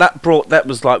 because that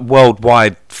was like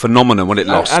worldwide phenomenon when it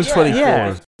Lost. And 24.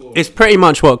 Yeah. It's pretty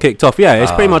much what kicked off. Yeah,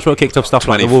 it's pretty much what kicked off stuff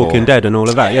like The 24. Walking Dead and all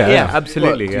of that. Yeah,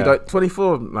 absolutely. What, Yeah. like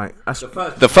 24, like that's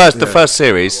The first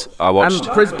series I watched,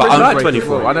 and Prison but Break only,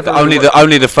 24. I never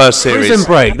only the first series. Prison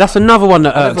Break. That's another one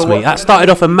that irks me. That started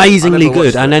off amazingly I never good,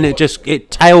 watched and then it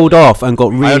tailed off and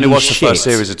got really I only watched shit. the first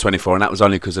series of 24, and that was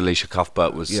only because Alicia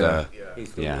Cuthbert was. Yeah.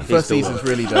 First season's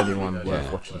really the only one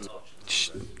worth watching.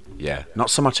 Yeah, not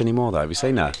so much anymore though. Have you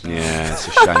seen her? Yeah, it's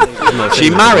a shame.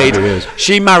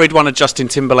 She married one of Justin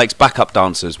Timberlake's backup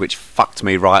dancers, which fucked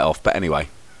me right off. But anyway,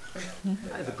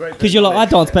 Because you're like, I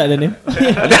dance better than him.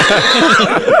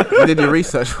 You did your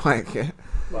research, right?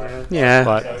 yeah.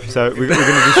 Right, so we're going to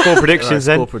do score predictions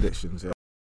then. Score predictions. Yeah.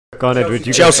 Go on, Edward.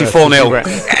 You Chelsea go first. 4-0.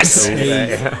 Yes.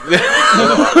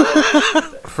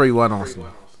 3-1 Arsenal.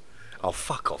 Oh,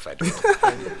 fuck off, Edward.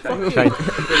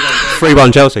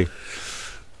 3-1 Chelsea.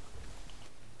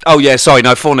 Oh yeah, sorry,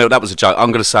 no 4-0. That was a joke. I'm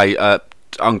going to say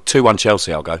 2-1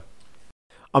 Chelsea. I'll go.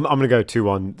 I'm going to go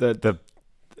 2-1. The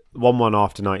 1-1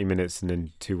 after 90 minutes and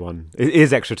then 2-1. It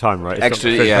is extra time, right? It's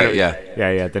Extra, not- yeah.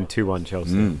 Yeah. Then 2-1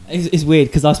 Chelsea. It's weird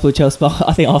because I support Chelsea, but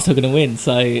I think Arsenal are going to win.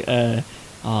 So,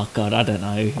 oh God, I don't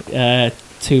know.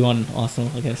 2-1 Arsenal,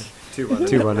 I guess.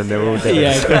 2-1 and they're all dead.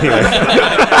 Yeah,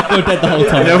 we're dead the whole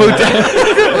time. They're all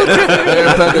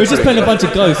dead. We're just playing a bunch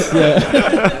of ghosts.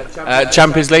 Yeah.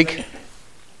 Champions League.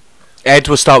 Ed,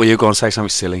 we'll start with you. Go on, say something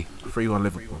silly. 3-1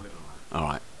 Liverpool. All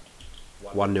right.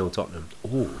 1-0 Tottenham.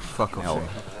 Fuck off. Shane.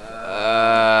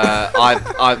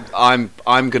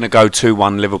 I'm going to go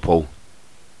 2-1 Liverpool.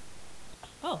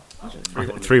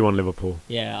 3-1 Liverpool.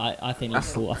 Yeah, I think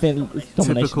Liverpool. I think it's domination. Typical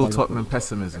by Liverpool. Tottenham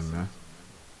pessimism, man.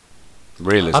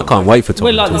 Realism. I can't wait for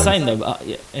Tottenham. We're like to the win. same though. But,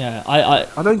 yeah. I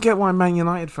I don't get why Man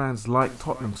United fans like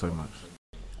Tottenham so much.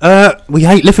 We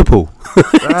hate Liverpool.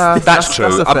 That's true.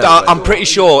 a fair I'm pretty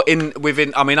sure I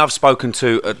mean, I've spoken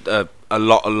to a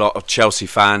lot of Chelsea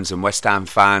fans and West Ham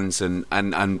fans, and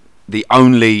the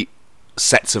only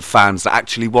sets of fans that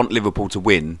actually want Liverpool to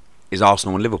win is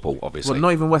Arsenal and Liverpool, obviously. Well,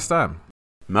 not even West Ham.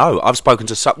 No, I've spoken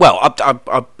to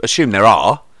I assume there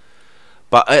are,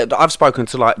 but I've spoken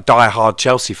to like die-hard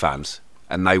Chelsea fans,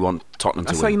 and they want Tottenham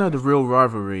to That's win. how you know the real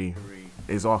rivalry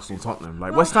is Arsenal-Tottenham.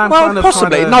 Like West Ham Well, kind of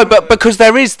possibly kinda, no, but because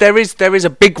there is a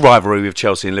big rivalry with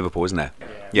Chelsea and Liverpool, isn't there?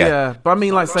 Yeah, but I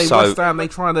mean, like say So- West Ham, they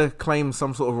try to claim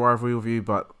some sort of rivalry with you,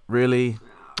 but really,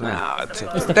 Nah,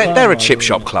 they're a chip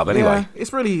shop club anyway. yeah,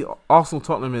 it's really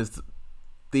Arsenal-Tottenham is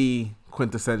the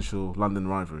quintessential London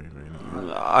rivalry.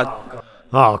 Really.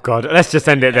 Oh God, let's just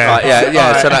end it there.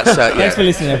 So that's thanks for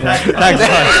listening, everyone.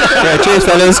 Cheers,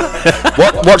 fellas.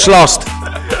 Watch Lost.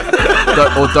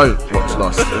 Don't watch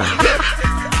Lost.